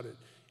obsessed about it.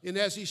 And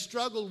as he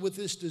struggled with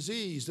this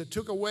disease that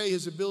took away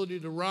his ability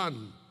to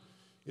run,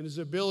 and his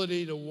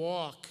ability to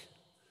walk,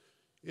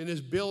 and his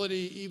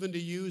ability even to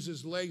use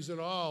his legs at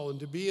all, and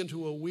to be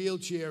into a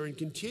wheelchair and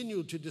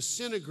continue to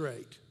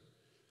disintegrate,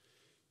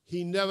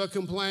 he never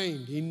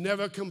complained. He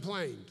never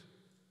complained.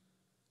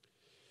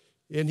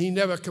 And he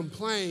never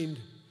complained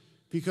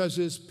because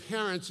his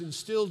parents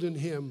instilled in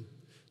him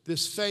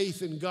this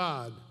faith in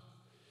God.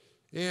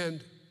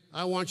 And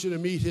I want you to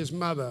meet his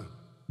mother,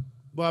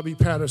 Bobby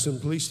Patterson.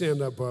 Please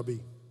stand up, Bobby.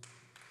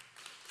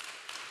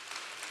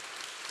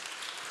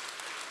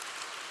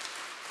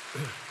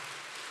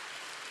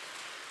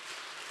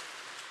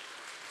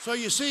 So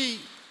you see,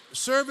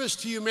 service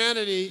to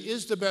humanity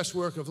is the best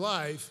work of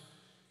life,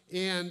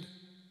 and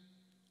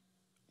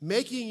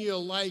making your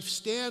life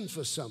stand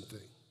for something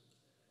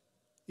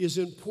is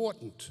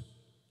important.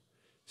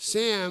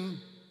 Sam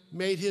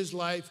made his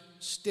life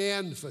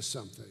stand for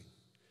something.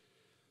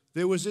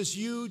 There was this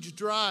huge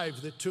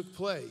drive that took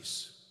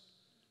place,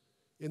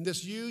 and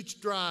this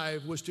huge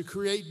drive was to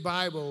create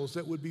Bibles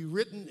that would be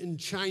written in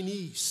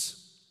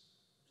Chinese.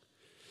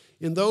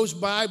 And those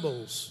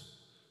Bibles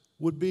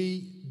would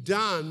be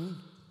done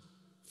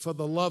for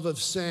the love of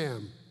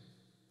Sam.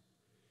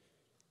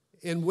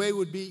 And they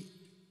would be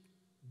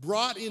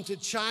brought into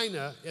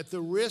China at the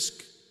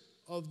risk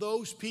of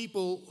those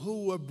people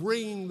who were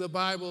bringing the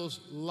Bible's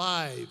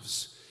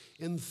lives.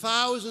 And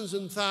thousands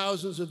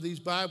of these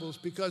Bibles,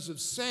 because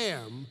of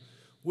Sam,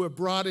 were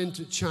brought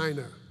into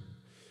China.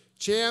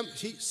 Sam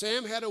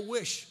had a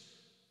wish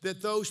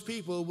that those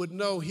people would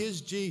know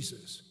his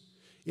Jesus.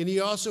 And he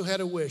also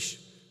had a wish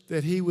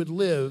that he would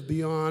live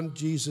beyond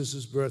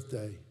Jesus'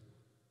 birthday.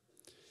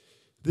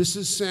 This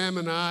is Sam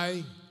and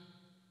I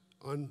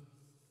on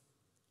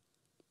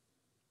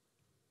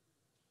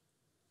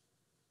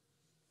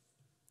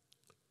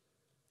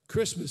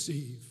Christmas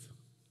Eve.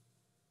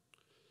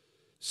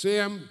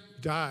 Sam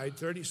died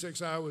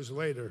 36 hours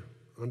later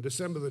on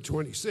December the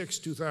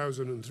 26th,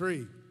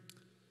 2003.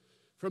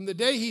 From the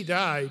day he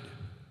died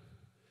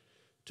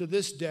to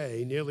this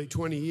day, nearly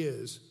 20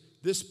 years,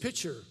 this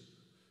picture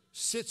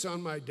sits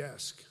on my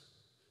desk.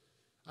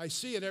 I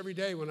see it every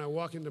day when I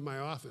walk into my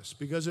office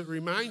because it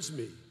reminds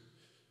me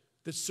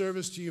that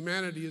service to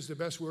humanity is the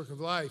best work of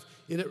life.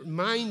 And it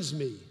reminds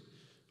me,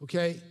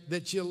 okay,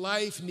 that your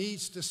life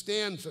needs to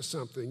stand for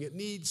something. It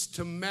needs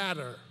to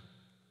matter.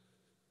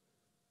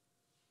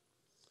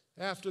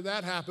 After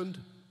that happened,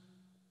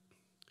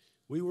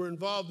 we were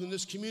involved in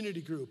this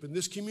community group, and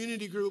this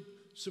community group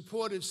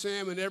supported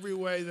Sam in every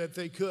way that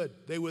they could.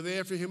 They were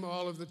there for him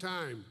all of the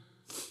time.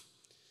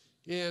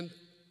 And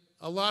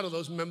a lot of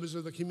those members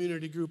of the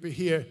community group are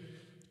here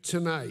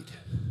tonight.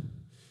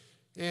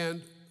 And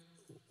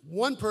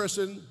one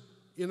person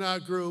in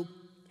our group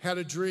had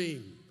a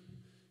dream,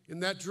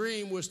 and that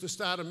dream was to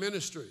start a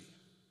ministry.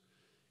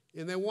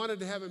 And they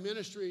wanted to have a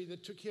ministry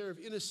that took care of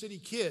inner city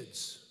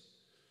kids.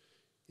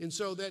 And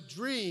so that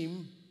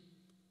dream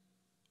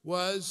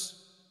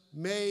was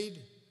made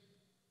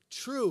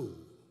true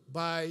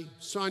by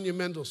Sonia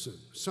Mendelson.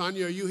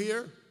 Sonia, are you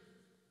here?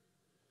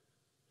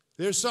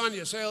 There's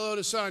Sonia. Say hello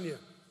to Sonia.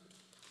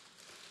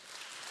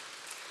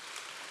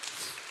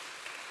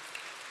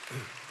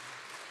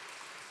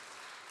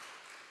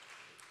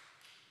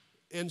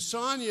 And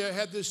Sonia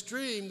had this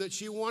dream that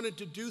she wanted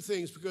to do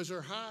things because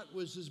her heart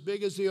was as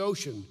big as the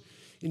ocean.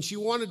 And she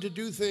wanted to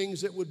do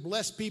things that would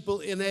bless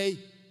people in a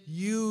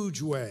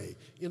huge way,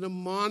 in a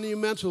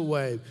monumental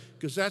way,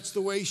 because that's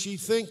the way she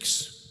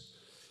thinks.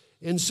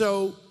 And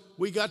so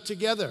we got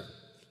together,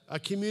 a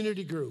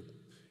community group.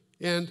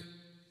 And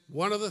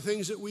one of the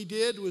things that we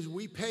did was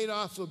we paid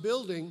off a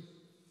building,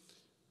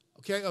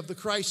 okay, of the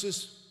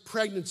Crisis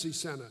Pregnancy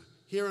Center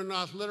here in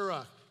North Little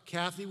Rock.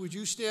 Kathy, would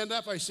you stand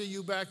up? I see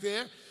you back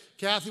there.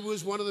 Kathy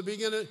was one of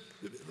the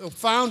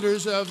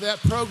founders of that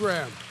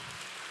program.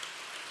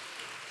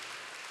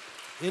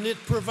 And it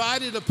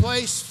provided a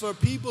place for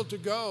people to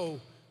go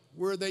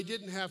where they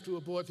didn't have to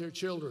abort their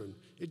children.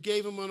 It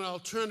gave them an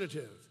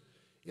alternative.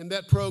 And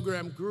that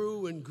program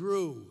grew and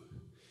grew.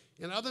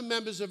 And other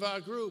members of our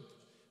group,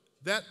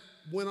 that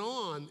went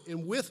on,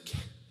 and with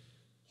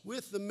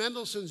the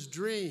Mendelssohn's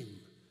Dream,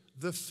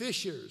 the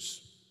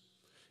Fishers,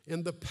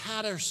 and the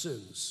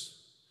Pattersons,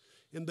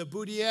 and the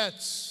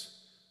Boutiettes,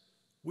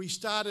 we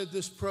started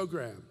this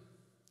program.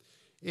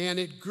 And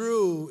it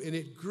grew, and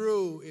it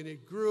grew, and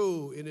it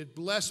grew, and it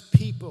blessed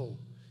people.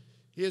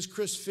 Here's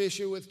Chris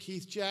Fisher with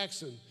Keith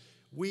Jackson.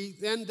 We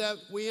ended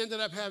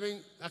up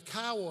having a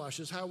car wash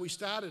is how we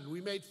started.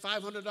 We made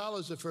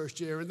 $500 the first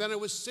year, and then it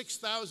was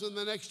 $6,000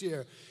 the next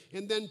year,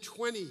 and then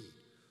 20,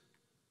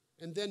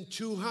 and then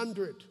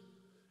 200,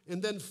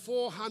 and then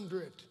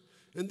 400,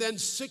 and then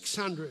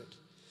 600.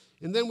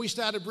 And then we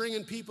started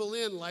bringing people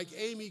in like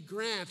Amy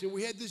Grant, and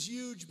we had this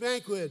huge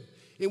banquet,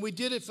 and we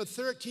did it for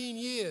 13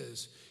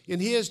 years.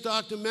 And here's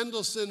Dr.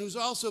 Mendelssohn, who's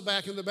also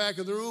back in the back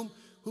of the room,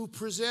 who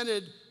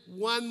presented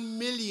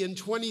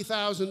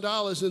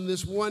 $1,020,000 in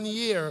this 1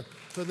 year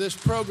for this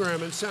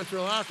program in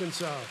Central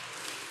Arkansas.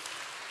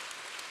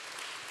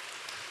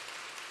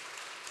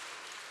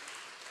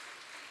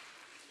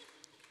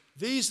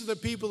 These are the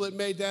people that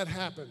made that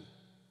happen.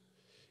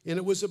 And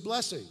it was a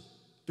blessing,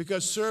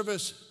 because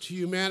service to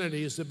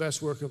humanity is the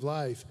best work of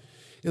life.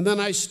 And then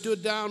I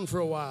stood down for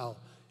a while.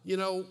 You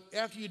know,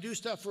 after you do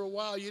stuff for a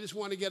while, you just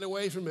want to get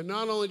away from it.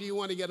 Not only do you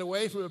want to get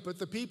away from it, but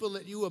the people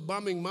that you were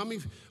bumming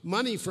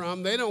money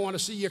from, they don't want to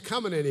see you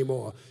coming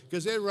anymore,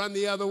 because they run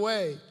the other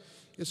way.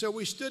 And so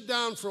we stood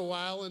down for a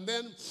while, and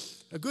then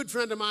a good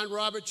friend of mine,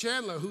 Robert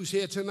Chandler, who's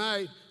here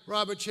tonight,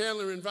 Robert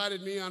Chandler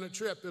invited me on a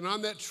trip. And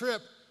on that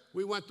trip,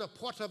 we went to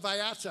Puerto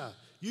Vallarta.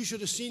 You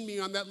should have seen me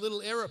on that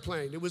little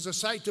airplane. It was a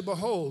sight to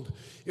behold.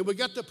 And we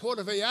got to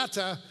Puerto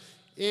Vallarta,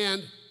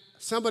 and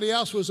somebody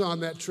else was on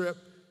that trip,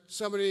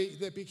 somebody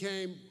that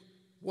became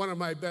one of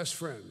my best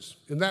friends,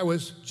 and that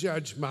was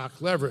Judge Mark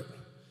Leverett.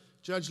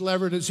 Judge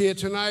Leverett is here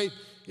tonight,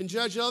 and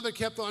Judge Leverett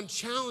kept on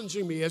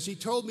challenging me as he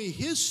told me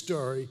his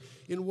story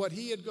and what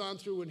he had gone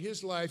through in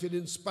his life. It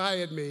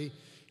inspired me,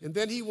 and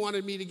then he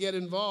wanted me to get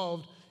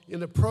involved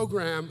in a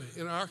program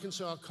in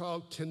Arkansas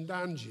called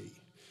Tendanji.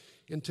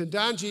 And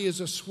Tendanji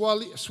is a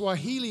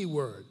Swahili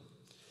word,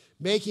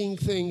 making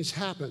things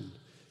happen.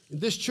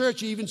 And this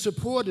church even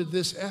supported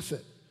this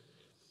effort.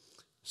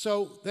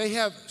 So they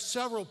have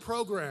several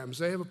programs.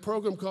 They have a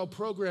program called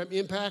Program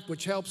Impact,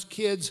 which helps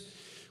kids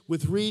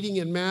with reading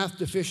and math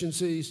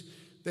deficiencies.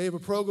 They have a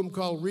program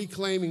called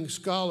Reclaiming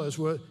Scholars,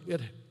 where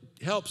it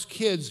helps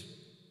kids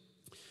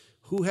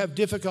who have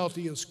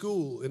difficulty in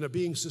school and are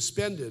being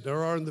suspended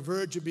or are on the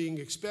verge of being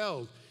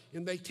expelled.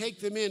 And they take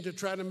them in to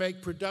try to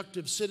make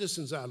productive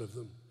citizens out of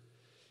them.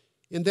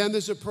 And then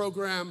there's a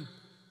program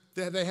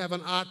that they have,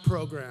 an art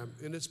program,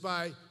 and it's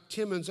by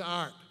Timmons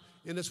Art.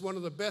 And it's one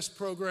of the best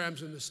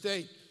programs in the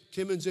state.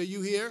 Timmons, are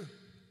you here?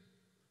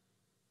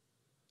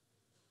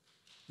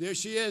 There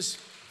she is.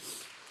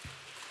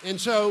 And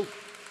so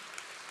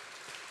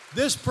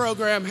this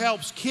program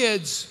helps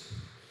kids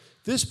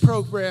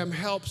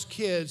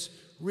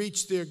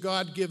reach their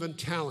God-given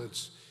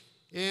talents.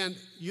 And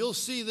you'll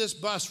see this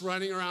bus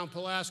running around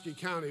Pulaski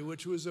County,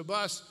 which was a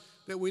bus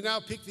that we now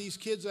pick these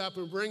kids up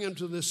and bring them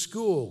to the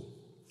school.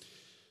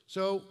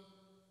 So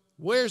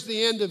where's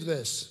the end of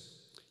this?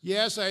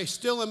 Yes, I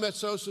still am at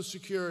Social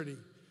Security.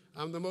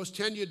 I'm the most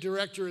tenured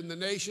director in the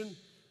nation,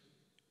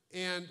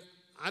 and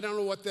I don't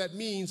know what that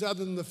means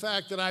other than the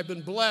fact that I've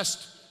been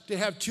blessed to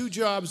have two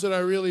jobs that I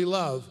really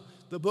love,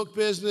 the book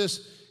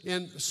business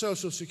and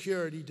Social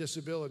Security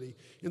disability.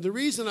 And the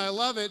reason I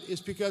love it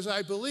is because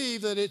I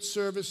believe that it's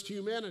service to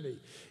humanity.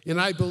 And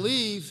I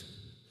believe,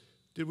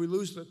 did we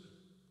lose the?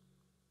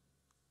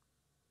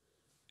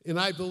 And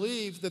I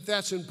believe that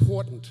that's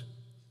important.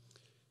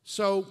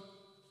 So,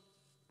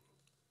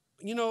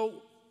 you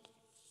know,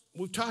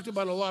 we've talked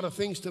about a lot of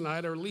things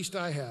tonight, or at least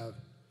I have.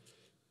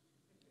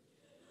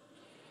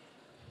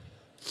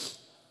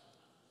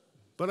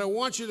 But I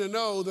want you to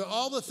know that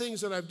all the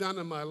things that I've done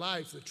in my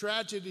life, the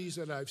tragedies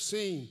that I've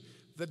seen,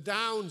 the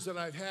downs that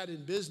I've had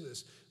in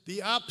business,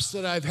 the ups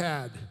that I've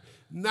had,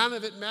 none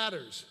of it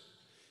matters.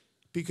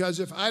 Because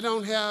if I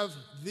don't have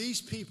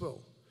these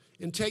people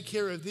and take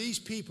care of these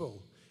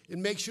people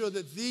and make sure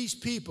that these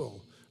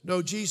people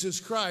know Jesus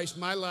Christ,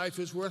 my life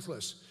is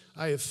worthless.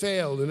 I have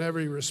failed in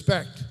every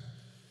respect.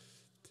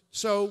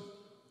 So,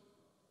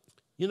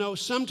 you know,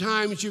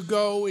 sometimes you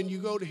go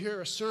to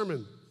hear a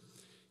sermon,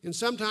 and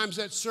sometimes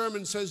that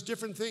sermon says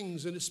different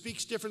things, and it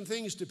speaks different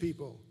things to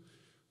people.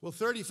 Well,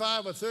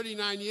 35 or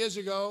 39 years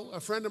ago, a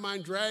friend of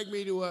mine dragged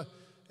me to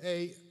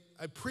a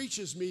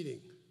preachers' meeting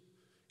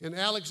in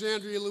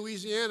Alexandria,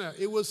 Louisiana.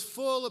 It was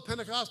full of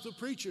Pentecostal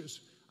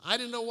preachers. I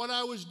didn't know what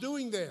I was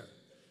doing there,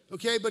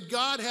 okay? But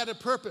God had a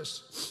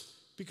purpose,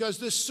 because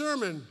this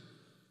sermon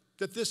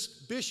that this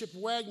Bishop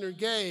Wagner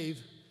gave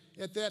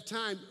at that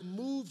time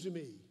moved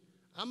me.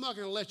 I'm not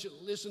going to let you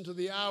listen to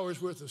the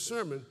hour's worth of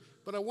sermon,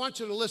 but I want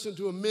you to listen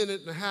to a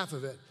minute and a half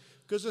of it,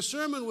 because the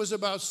sermon was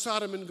about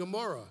Sodom and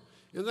Gomorrah.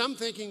 And I'm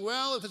thinking,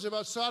 well, if it's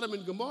about Sodom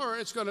and Gomorrah,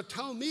 it's going to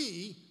tell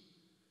me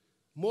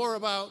more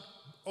about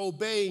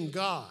obeying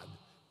God.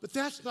 But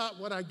that's not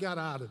what I got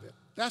out of it.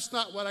 That's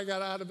not what I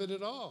got out of it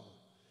at all.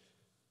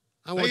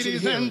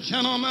 Ladies and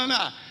gentlemen,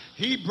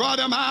 he brought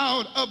him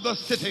out of the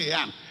city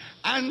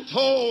and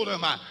told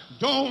him,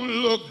 don't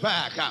look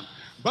back.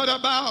 But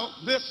about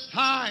this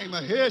time,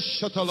 about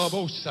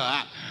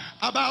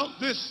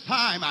this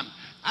time,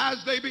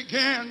 as they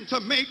began to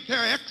make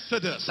their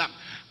exodus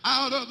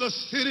out of the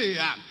city,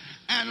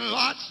 and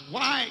Lot's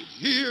wife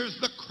hears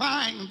the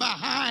crying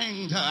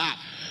behind her.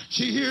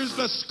 She hears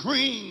the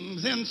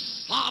screams in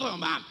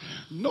Sodom.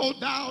 No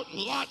doubt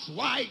Lot's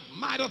wife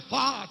might have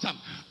thought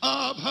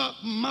of her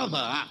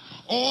mother,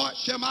 or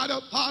she might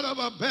have thought of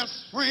her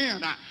best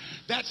friend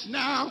that's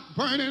now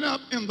burning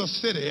up in the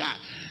city.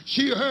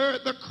 She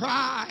heard the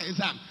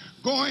cries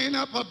going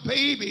up a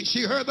baby.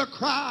 She heard the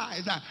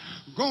cries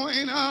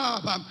going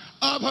up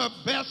of her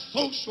best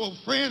social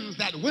friends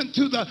that went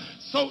to the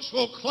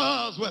social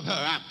clubs with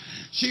her.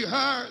 She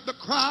heard the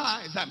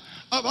cries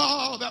of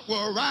all that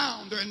were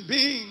around her, and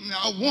being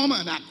a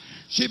woman,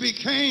 she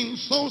became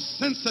so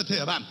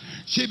sensitive.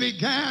 She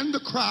began to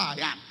cry.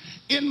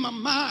 In my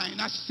mind,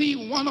 I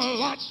see one of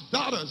Lot's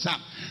daughters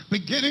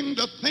beginning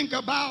to think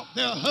about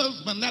their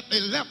husband that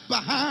they left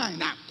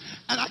behind.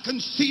 And I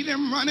can see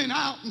them running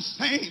out and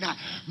saying,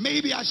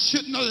 maybe I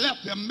shouldn't have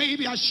left him.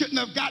 Maybe I shouldn't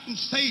have gotten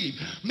saved.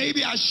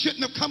 Maybe I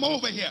shouldn't have come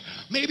over here.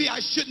 Maybe I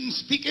shouldn't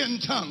speak in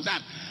tongues.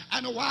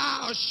 And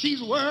while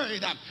she's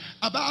worried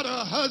about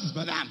her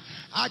husband,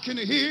 I can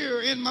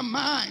hear in my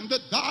mind the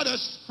daughter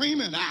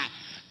screaming.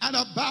 And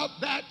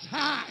about that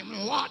time,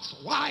 Lot's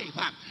wife,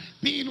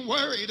 being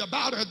worried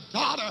about her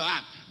daughter,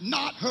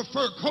 not her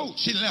fur coat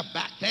she left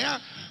back there,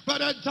 but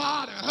her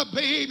daughter, her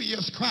baby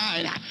is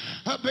crying.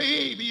 Her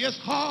baby is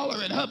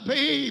hollering. Her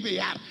baby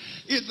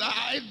is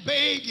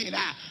begging,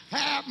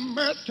 have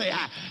mercy.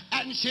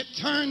 And she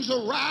turns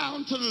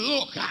around to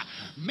look,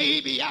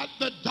 maybe at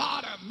the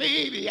daughter,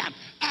 maybe at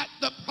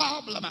the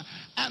problem.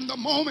 And the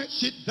moment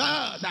she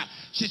does,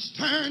 she's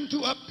turned to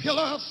a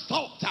pillar of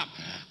salt.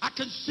 I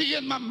can see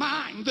in my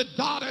mind the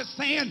daughter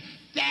saying,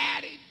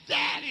 Daddy,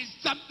 Daddy,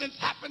 something's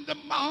happened to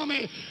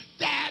Mommy.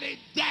 Daddy,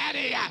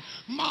 Daddy,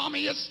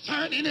 Mommy is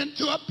turning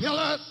into a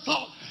pillar of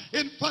salt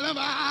in front of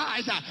her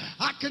eyes.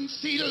 I can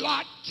see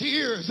Lot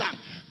tears,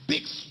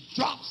 big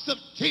drops of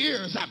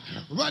tears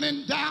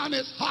running down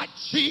his hot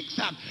cheeks.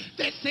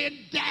 They said,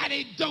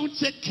 Daddy, don't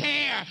you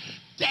care?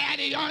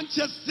 Daddy, aren't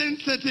you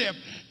sensitive?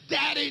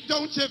 Daddy,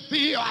 don't you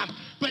feel?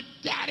 But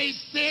Daddy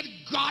said,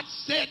 God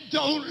said,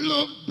 don't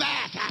look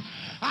back.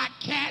 I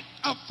can't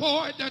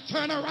afford to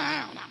turn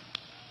around.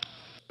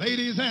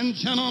 Ladies and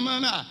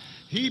gentlemen,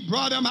 he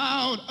brought him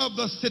out of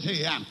the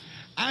city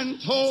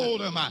and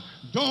told him,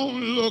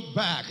 don't look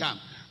back.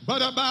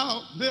 But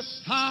about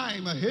this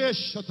time,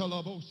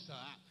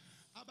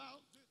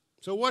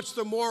 so what's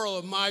the moral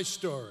of my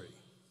story?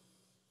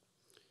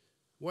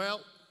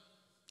 Well,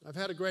 I've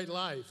had a great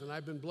life, and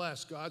I've been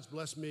blessed. God's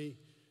blessed me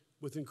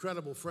with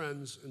incredible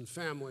friends and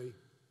family.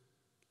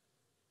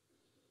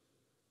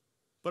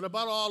 But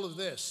about all of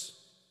this,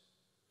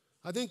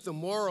 I think the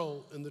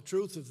moral and the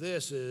truth of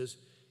this is,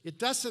 it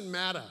doesn't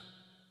matter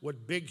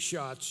what big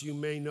shots you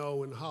may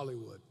know in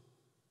Hollywood.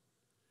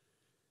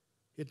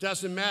 It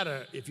doesn't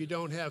matter if you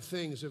don't have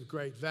things of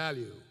great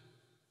value.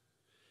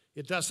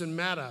 It doesn't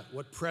matter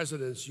what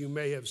presidents you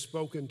may have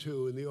spoken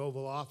to in the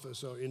Oval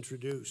Office or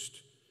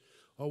introduced,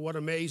 or what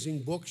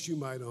amazing books you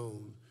might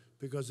own,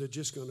 because they're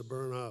just going to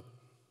burn up.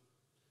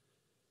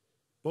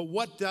 But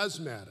what does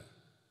matter?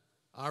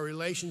 Our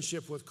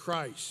relationship with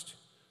Christ,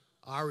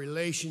 our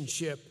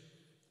relationship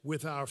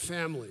with our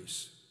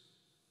families.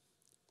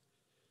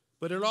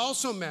 But it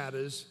also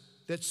matters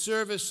that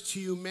service to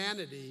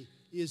humanity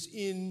is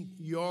in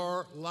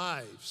your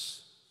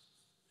lives.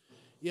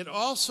 It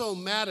also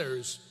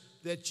matters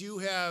that you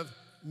have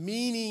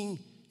meaning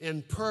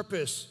and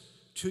purpose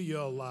to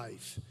your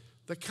life,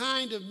 the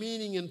kind of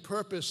meaning and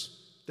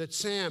purpose that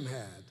Sam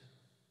had.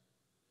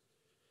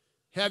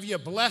 Have you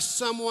blessed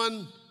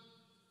someone?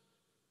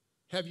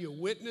 Have you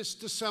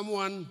witnessed to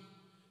someone?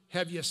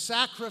 Have you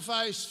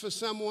sacrificed for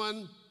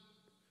someone?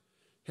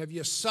 Have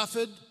you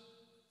suffered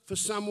for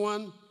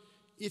someone?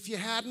 If you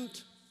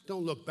hadn't,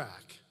 don't look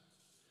back.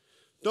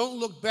 Don't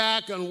look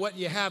back on what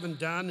you haven't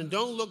done, and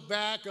don't look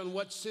back on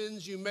what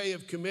sins you may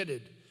have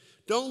committed.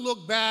 Don't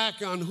look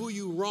back on who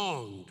you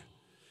wronged.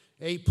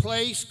 A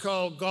place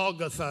called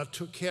Golgotha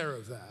took care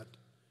of that.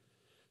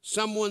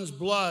 Someone's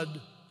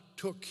blood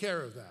took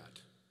care of that.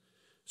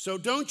 So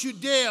don't you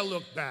dare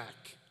look back.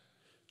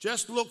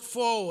 Just look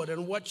forward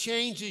and what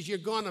changes you're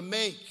going to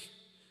make.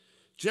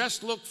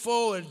 Just look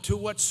forward to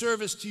what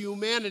service to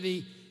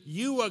humanity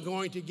you are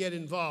going to get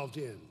involved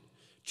in.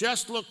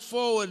 Just look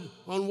forward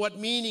on what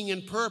meaning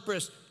and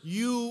purpose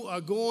you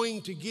are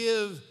going to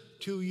give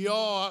to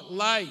your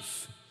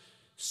life.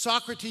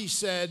 Socrates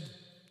said,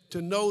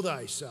 to know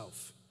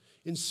thyself.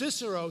 And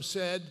Cicero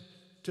said,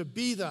 to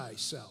be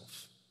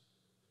thyself.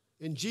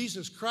 And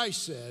Jesus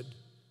Christ said,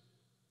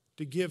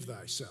 to give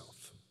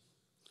thyself.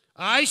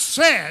 I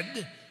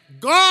said,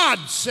 God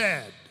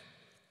said,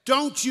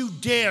 don't you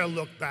dare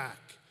look back.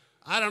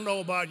 I don't know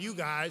about you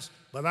guys,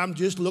 but I'm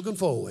just looking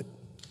forward.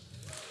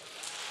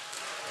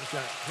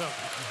 Okay, so.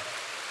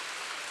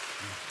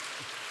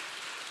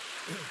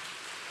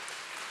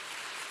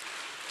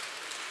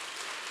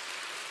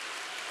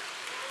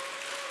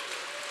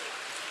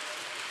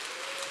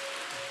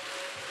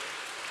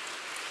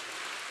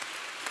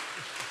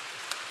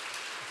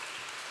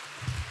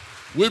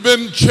 We've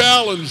been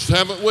challenged,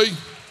 haven't we?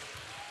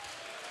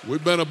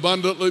 We've been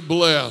abundantly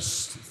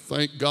blessed.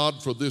 Thank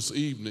God for this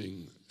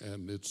evening.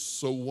 And it's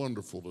so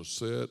wonderful to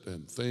sit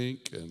and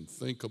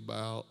think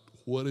about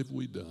what have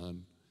we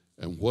done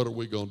and what are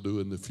we going to do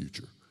in the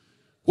future.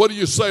 What do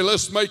you say?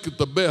 Let's make it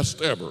the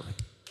best ever.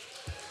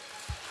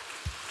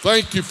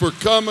 Thank you for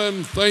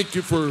coming. Thank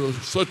you for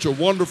such a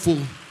wonderful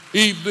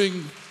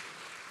evening.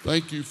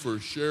 Thank you for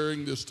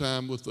sharing this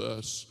time with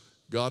us.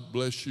 God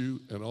bless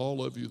you and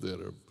all of you that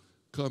have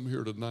come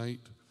here tonight.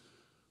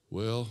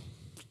 Well,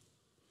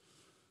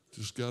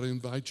 just got to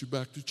invite you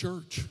back to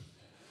church.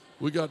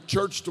 We got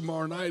church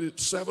tomorrow night at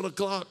 7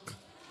 o'clock.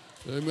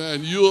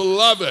 Amen. You'll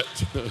love it.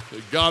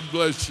 God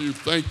bless you.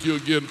 Thank you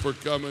again for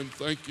coming.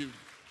 Thank you.